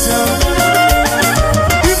հավիզյան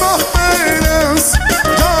Իմ աղբերս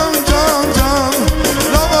ջան ջան ջան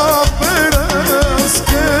Լավ աղբերս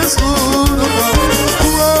քեզ ուրբան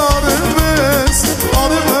Դու արևես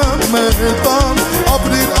արևը մեր տան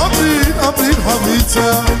Ապրիր ապրիր ապրիր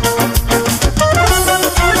հավիզյան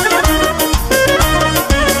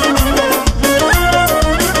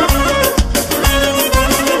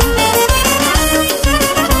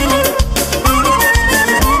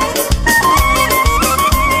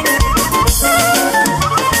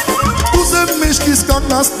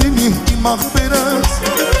Աստինի իմ աղբերս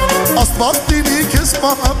Աստվածտինի քեզ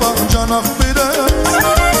պահաբանջան աղբերս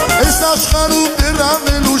Ես աշխարում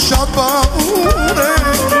դերանելու շատ բան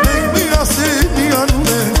ունենք Մենք միասին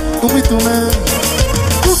միանուն ենք ու միտուն ենք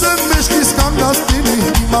Ուզեմ մեջքիս կանգնաստինի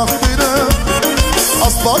իմ աղբերս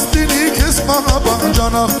Աստվածտինի քեզ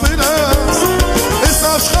պահաբանջան աղբերս Ես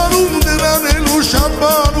աշխարում դերանելու շատ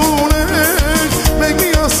բան ունենք Մենք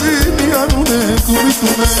միասին միանուն ենք ու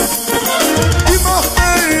միտուն ենք Իմ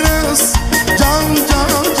աղբերս, ջան,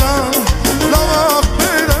 ջան, ջան, լավ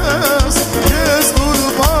աղբերս, քեզ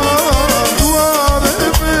ուրբան, դու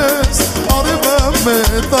արևես, արևը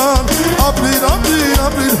մետան, ապրիր, ապրիր,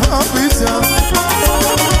 ապրիր, հավիզյան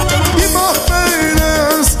Իմ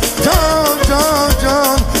աղբերս, ջան, ջան,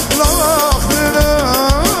 ջան, լավ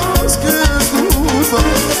աղբերս, քեզ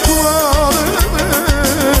ուրբան, դու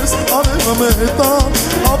արևես, արևը մետան,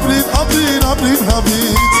 ապրիր, ապրիր, ապրիր,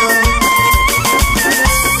 հավիզյան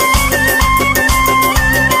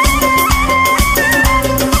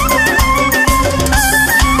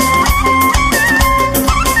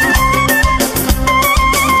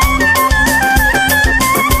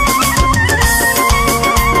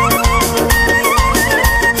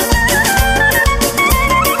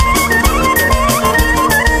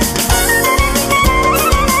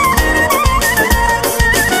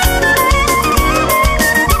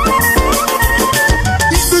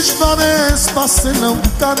Սպասել եմ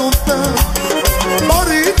կանոտը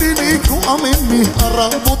Բարի դինի քու ամեն մի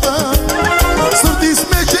առավոտը Սրտիս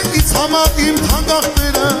մեջ է ից համար իմ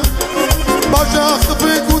թանգախները Բաժախ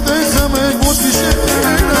տպեք ու դեխեմ եք ոչ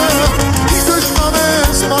վիշերները Ինչ դժման է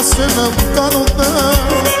սպասել եմ կանոտը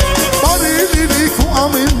Բարի դինի քու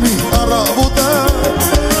ամեն մի առավոտը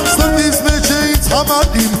Սրտիս մեջ է ից համար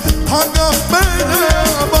իմ թանգախները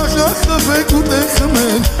Բաժախ տպեք ու դեխեմ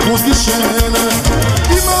եք ոչ վիշերները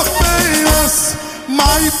Իմ աղբերս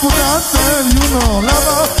My brother, you know, love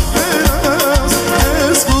us,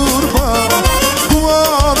 yes, goodbye. Who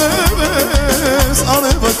are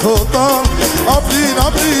kotan, aprin,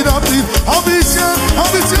 aprin, aprin, habisyan,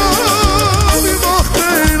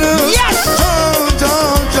 yes!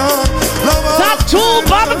 Top Tool,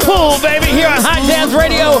 Baba Pool, baby, here on High Jams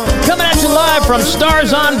Radio, coming at you live from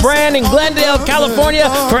Stars on Brand in Glendale, California,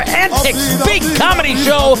 for Antics Big Comedy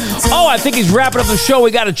Show. Oh, I think he's wrapping up the show.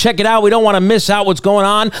 We got to check it out. We don't want to miss out what's going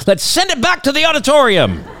on. Let's send it back to the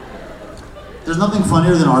auditorium. There's nothing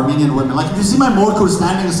funnier than Armenian women. Like, if you see my Morkur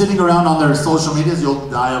sitting around on their social medias, you'll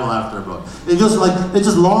die of laughter, bro. It's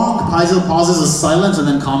just long pauses of silence and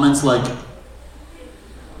then comments like,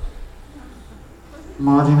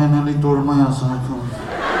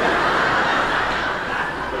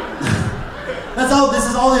 this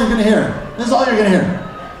is all you're gonna hear. This is all you're gonna hear.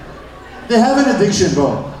 They have an addiction,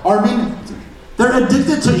 bro. They're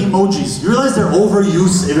addicted to emojis. You realize they're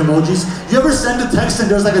overuse of emojis? You ever send a text and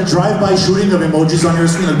there's like a drive-by shooting of emojis on your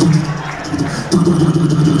screen? Like,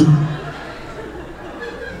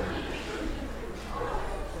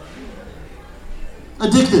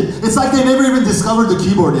 addicted. It's like they never even discovered the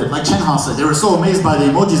keyboard yet. Like Chen Ha said, they were so amazed by the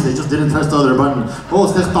emojis, they just didn't press the other button.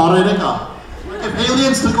 If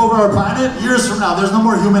aliens took over our planet, years from now, there's no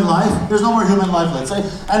more human life. There's no more human life, let's say.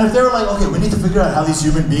 And if they were like, okay, we need to figure out how these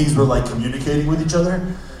human beings were like communicating with each other.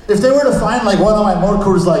 If they were to find like one of my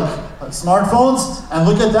Morkur's like smartphones and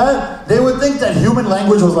look at that, they would think that human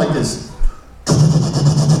language was like this.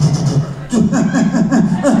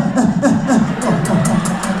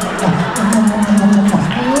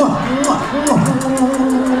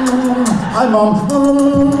 Hi, Mom.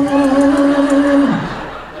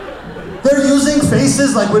 They're using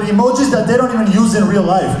faces like with emojis that they don't even use in real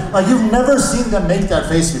life. Like you've never seen them make that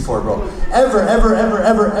face before, bro. Ever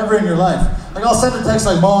in your life. Like I'll send a text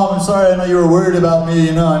like, Mom, I'm sorry, I know you were worried about me,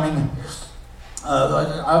 you know, I mean,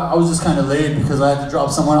 I was just kind of late because I had to drop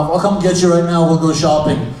someone off. I'll come get you right now. We'll go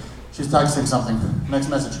shopping. She's texting something. Next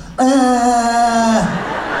message.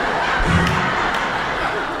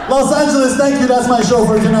 Los Angeles, thank you. That's my show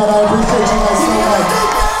for tonight. I appreciate you guys so much.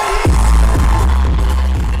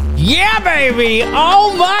 Yeah, baby.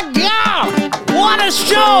 Oh, my God. What a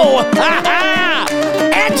show.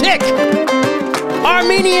 Antic.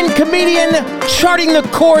 Armenian comedian charting the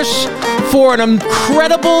course for an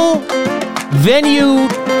incredible venue.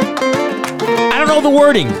 I don't know the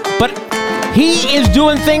wording, but he is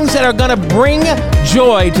doing things that are going to bring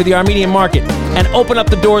joy to the Armenian market and open up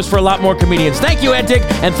the doors for a lot more comedians. Thank you, Antic,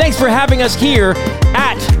 and thanks for having us here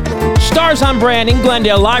at Stars on Brand in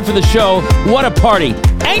Glendale, live for the show. What a party.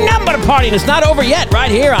 Ain't nothing but a party, and it's not over yet,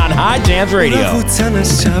 right here on High Jams Radio.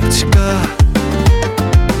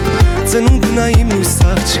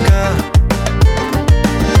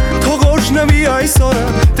 Թողորժնվի այսօրը,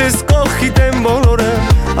 տես կողքի դեմ բոլորը,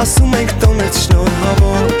 ասում ենք տոնեց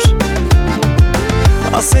շնորհավոր,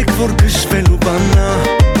 ասեք որ գշվելու բաննա,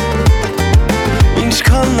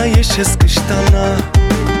 ինչքաննա ես ես կշտանա,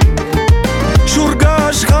 շուրգա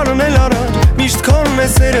աշխարն էլ արար, միշտ քոնն է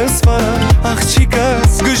սերս վարար,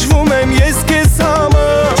 աղջիկս գժվում եմ ես կեզ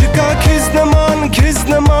համար, չկա կեզ նման, կեզ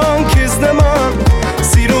նման, կեզ նման,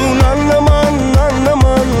 սիրուն աննման,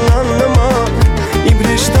 աննման, աննման, իմ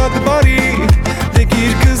հեշտակ բարի, դե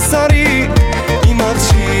գիրկս արի, իմ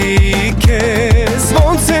աղջիկ ես,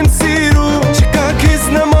 ոնց եմ սիրում, չկա կեզ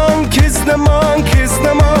նման, կեզ նման, կեզ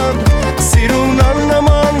նման, սիրուն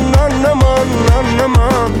աննման, աննման,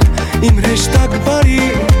 աննման, իմ հեշտակ բարի,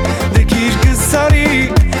 դե գիրկս արի,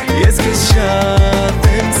 ես կեզ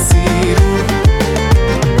շատ եմ սիրում.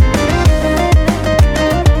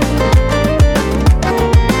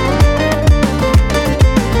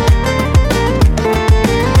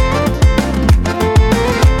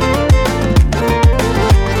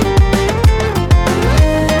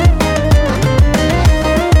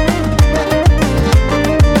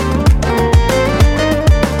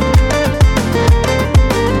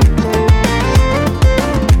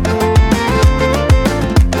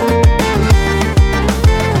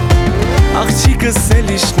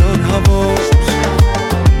 Գսելի շնորհավոր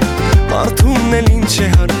Մարդումն էլ ինչ է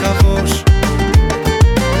հարկավոր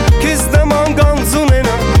Կեզ նման գանձ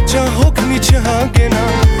ունենա Չահոգնի չհագենա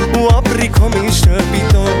Ու ապրի քո մի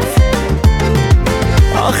շպիտով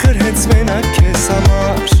Ախր հենց մենակ կեզ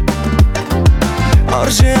համար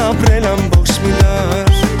Արժե ապրել ամբողջ մի դար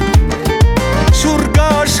Շուր գա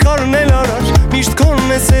աշխարն էլ արար Միշտ քոնն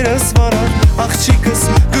է սերս վարար Աղջիկս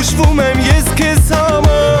գժվում եմ ես կեզ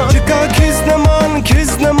համար Չկա կեզ նման,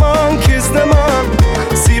 կեզ նման, կեզ նման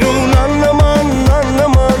Սիրուն աննման,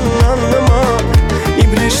 աննման, աննման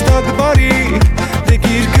Իմ հեշտակ բարի, դե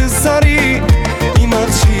գիրկս արի Իմ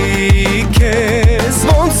աղջիկ ես,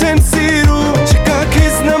 ոնց եմ սիրում Չկա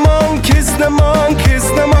կեզ նման, կեզ նման, կեզ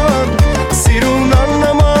նման Սիրուն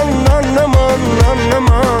աննման, աննման,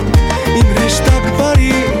 աննման Իմ հեշտակ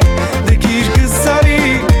բարի, դե գիրկս արի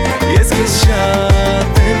Ես կեզ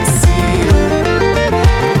շատ եմ սիրում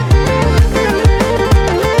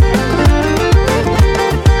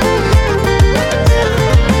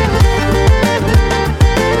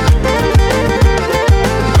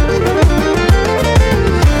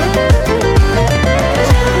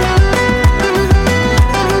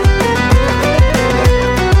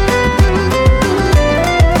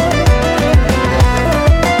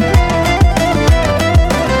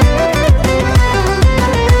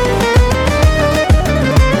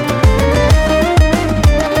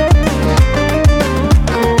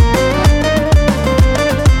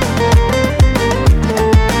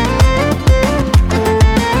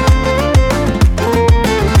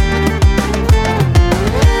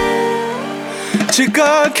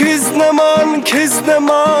Չկա քեզ նման, քեզ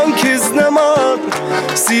նման, քեզ նման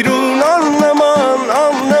Սիրուն աննման,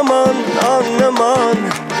 աննման, աննման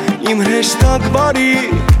Իմ հեշտակ բարի,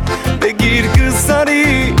 դե գիրկս արի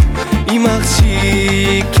Իմ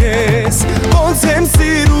աղջիկ ես, ոնց եմ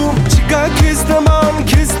սիրում Չկա քեզ նման,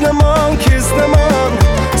 քեզ նման, քեզ նման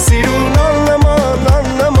Սիրուն աննման,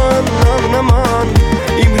 աննման, աննման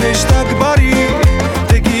Իմ հեշտակ բարի,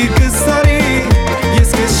 դե գիրկս արի Ես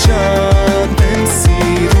կեզ շատ եմ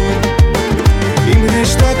սիրում Իմ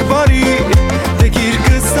հեշտակ բարի, դե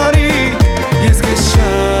գիրկս արի Ես կեզ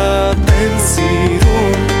շատ եմ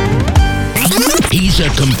սիրում He's a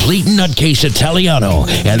complete nutcase Italiano,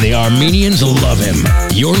 and the Armenians love him.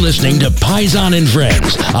 You're listening to Paisan and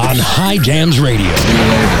Friends on High Jams Radio.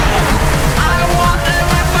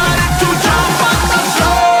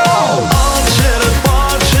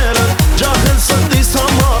 Ջահել սնդիս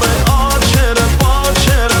համար է աչերը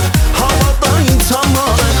պաչերը Հավատային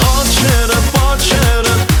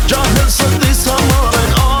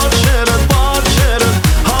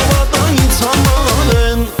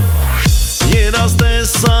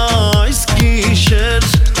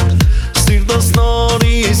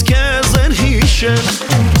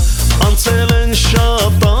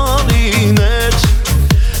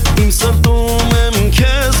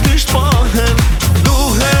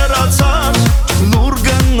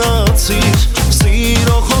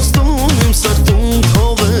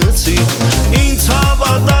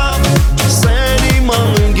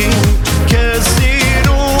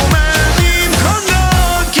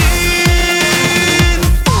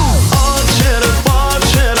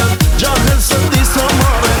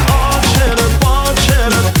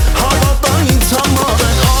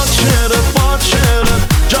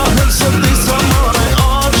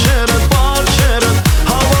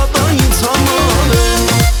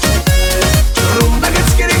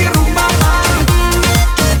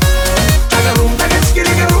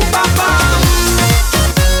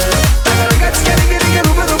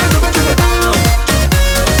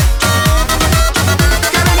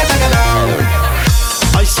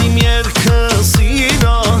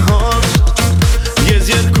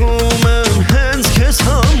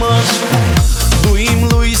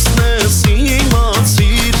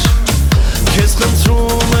քեզ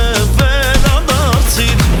խնդրում է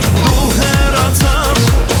վերադարձիր դու հեռացար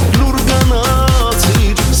լուր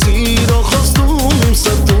գնացիր սիրո խոստում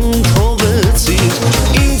ստում թողեցիր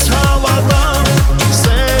ինձ հավատա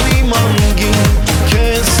սերի մանգին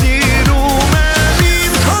քեզ սիրում եմ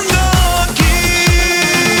իմ թանկագին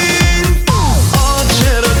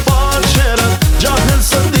աչերը պաչերը ջահել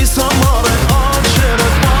սրտիս համար են աչերը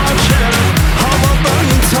պաչերը հավատա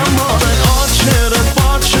ինձ համար են աչերը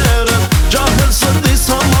պաչերը ջահել սրտիս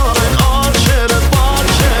համար են աչերը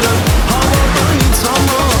պաչերը հավատա ինձ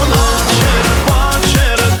համար աչերը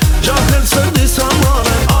պաչերը ջահել սրտիս համար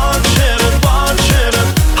են աչերը պաչերը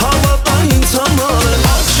հավատա ինձ համար են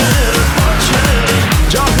աչերը պաչերը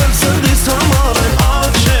ջահել սրտիս համար են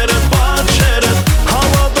աչերը պաչերը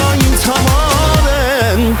հավատա ինձ համար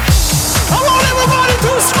են I want everybody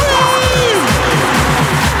to scream!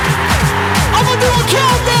 I'ma do a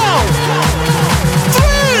countdown! 3,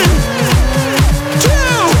 2,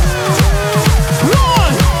 1,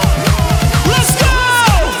 let's go!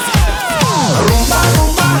 Rumba,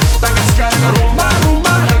 rumba, tagascaraga, rumba,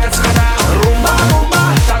 rumba, tagascaraga, rumba, rumba,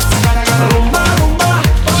 tagascaraga, rumba, rumba.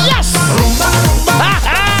 Yes! Rumba, rumba,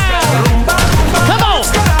 rumba, rumba. Come on!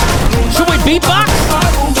 Should we beatbox?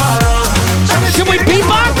 Should we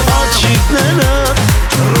beatbox?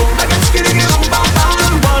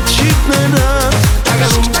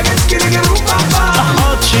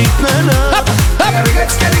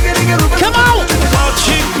 Come on!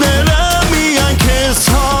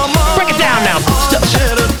 Break it down now.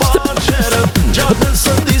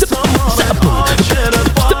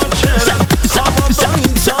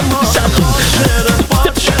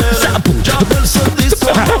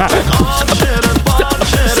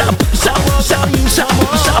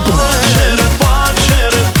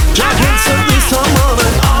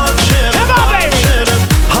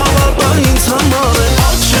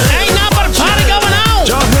 Ain't nothing but a party going on.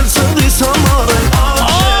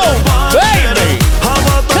 Oh, baby.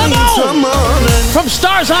 Come on. From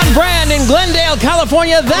Stars on Brand in Glendale,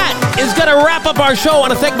 California, that is going to wrap up our show. I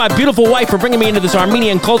want to thank my beautiful wife for bringing me into this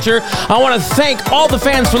Armenian culture. I want to thank all the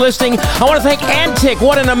fans for listening. I want to thank Antic.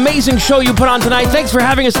 What an amazing show you put on tonight. Thanks for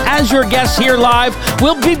having us as your guests here live.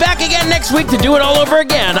 We'll be back again next week to do it all over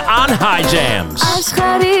again on High Jams.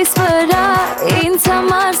 Աշխարհիս վրա ինձ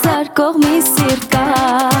համար զարկող մի սիրտ կա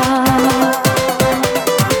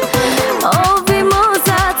Ով իմ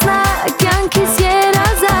ուզածնա, կյանքիս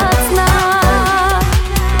երազածնա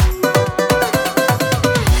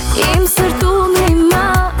Իմ սրտում հիմա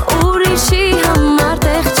ուրիշի համար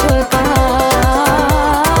տեղ չկա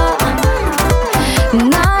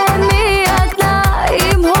Նա է միակնա,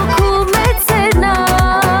 իմ հոգու մեծերնա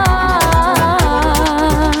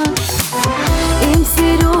Իմ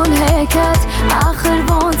սիրուն հեքած, ախր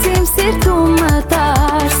ոնց իմ սիրտում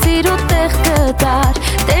մտար Սիրո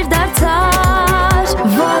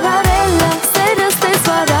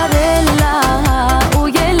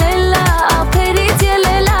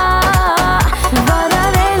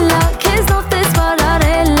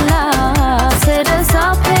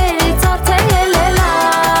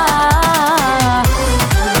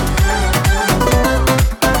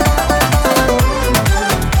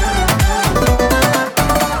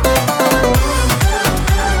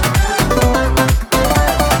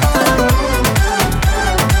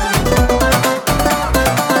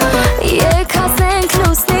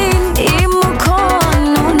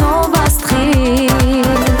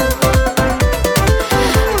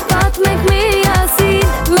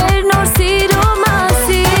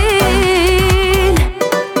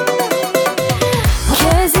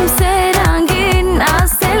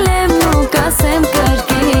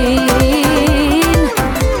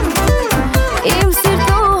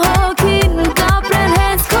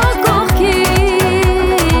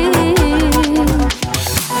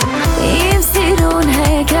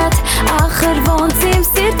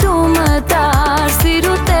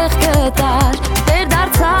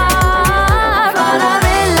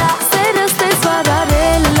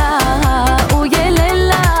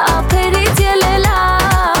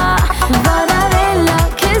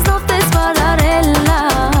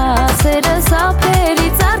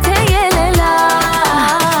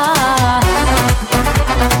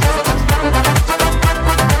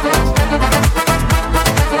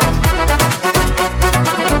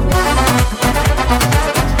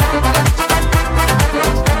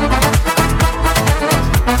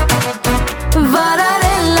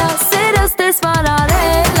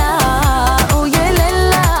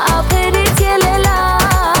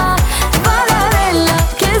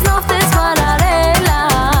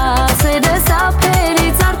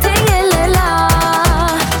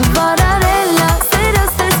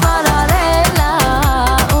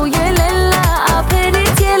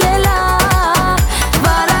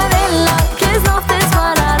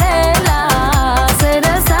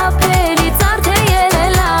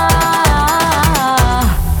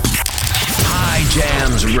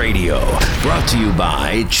Radio. Brought to you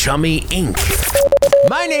by Chummy Inc.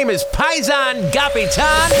 My name is Paisan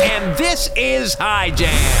Gapitan, and this is High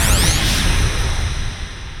Jam.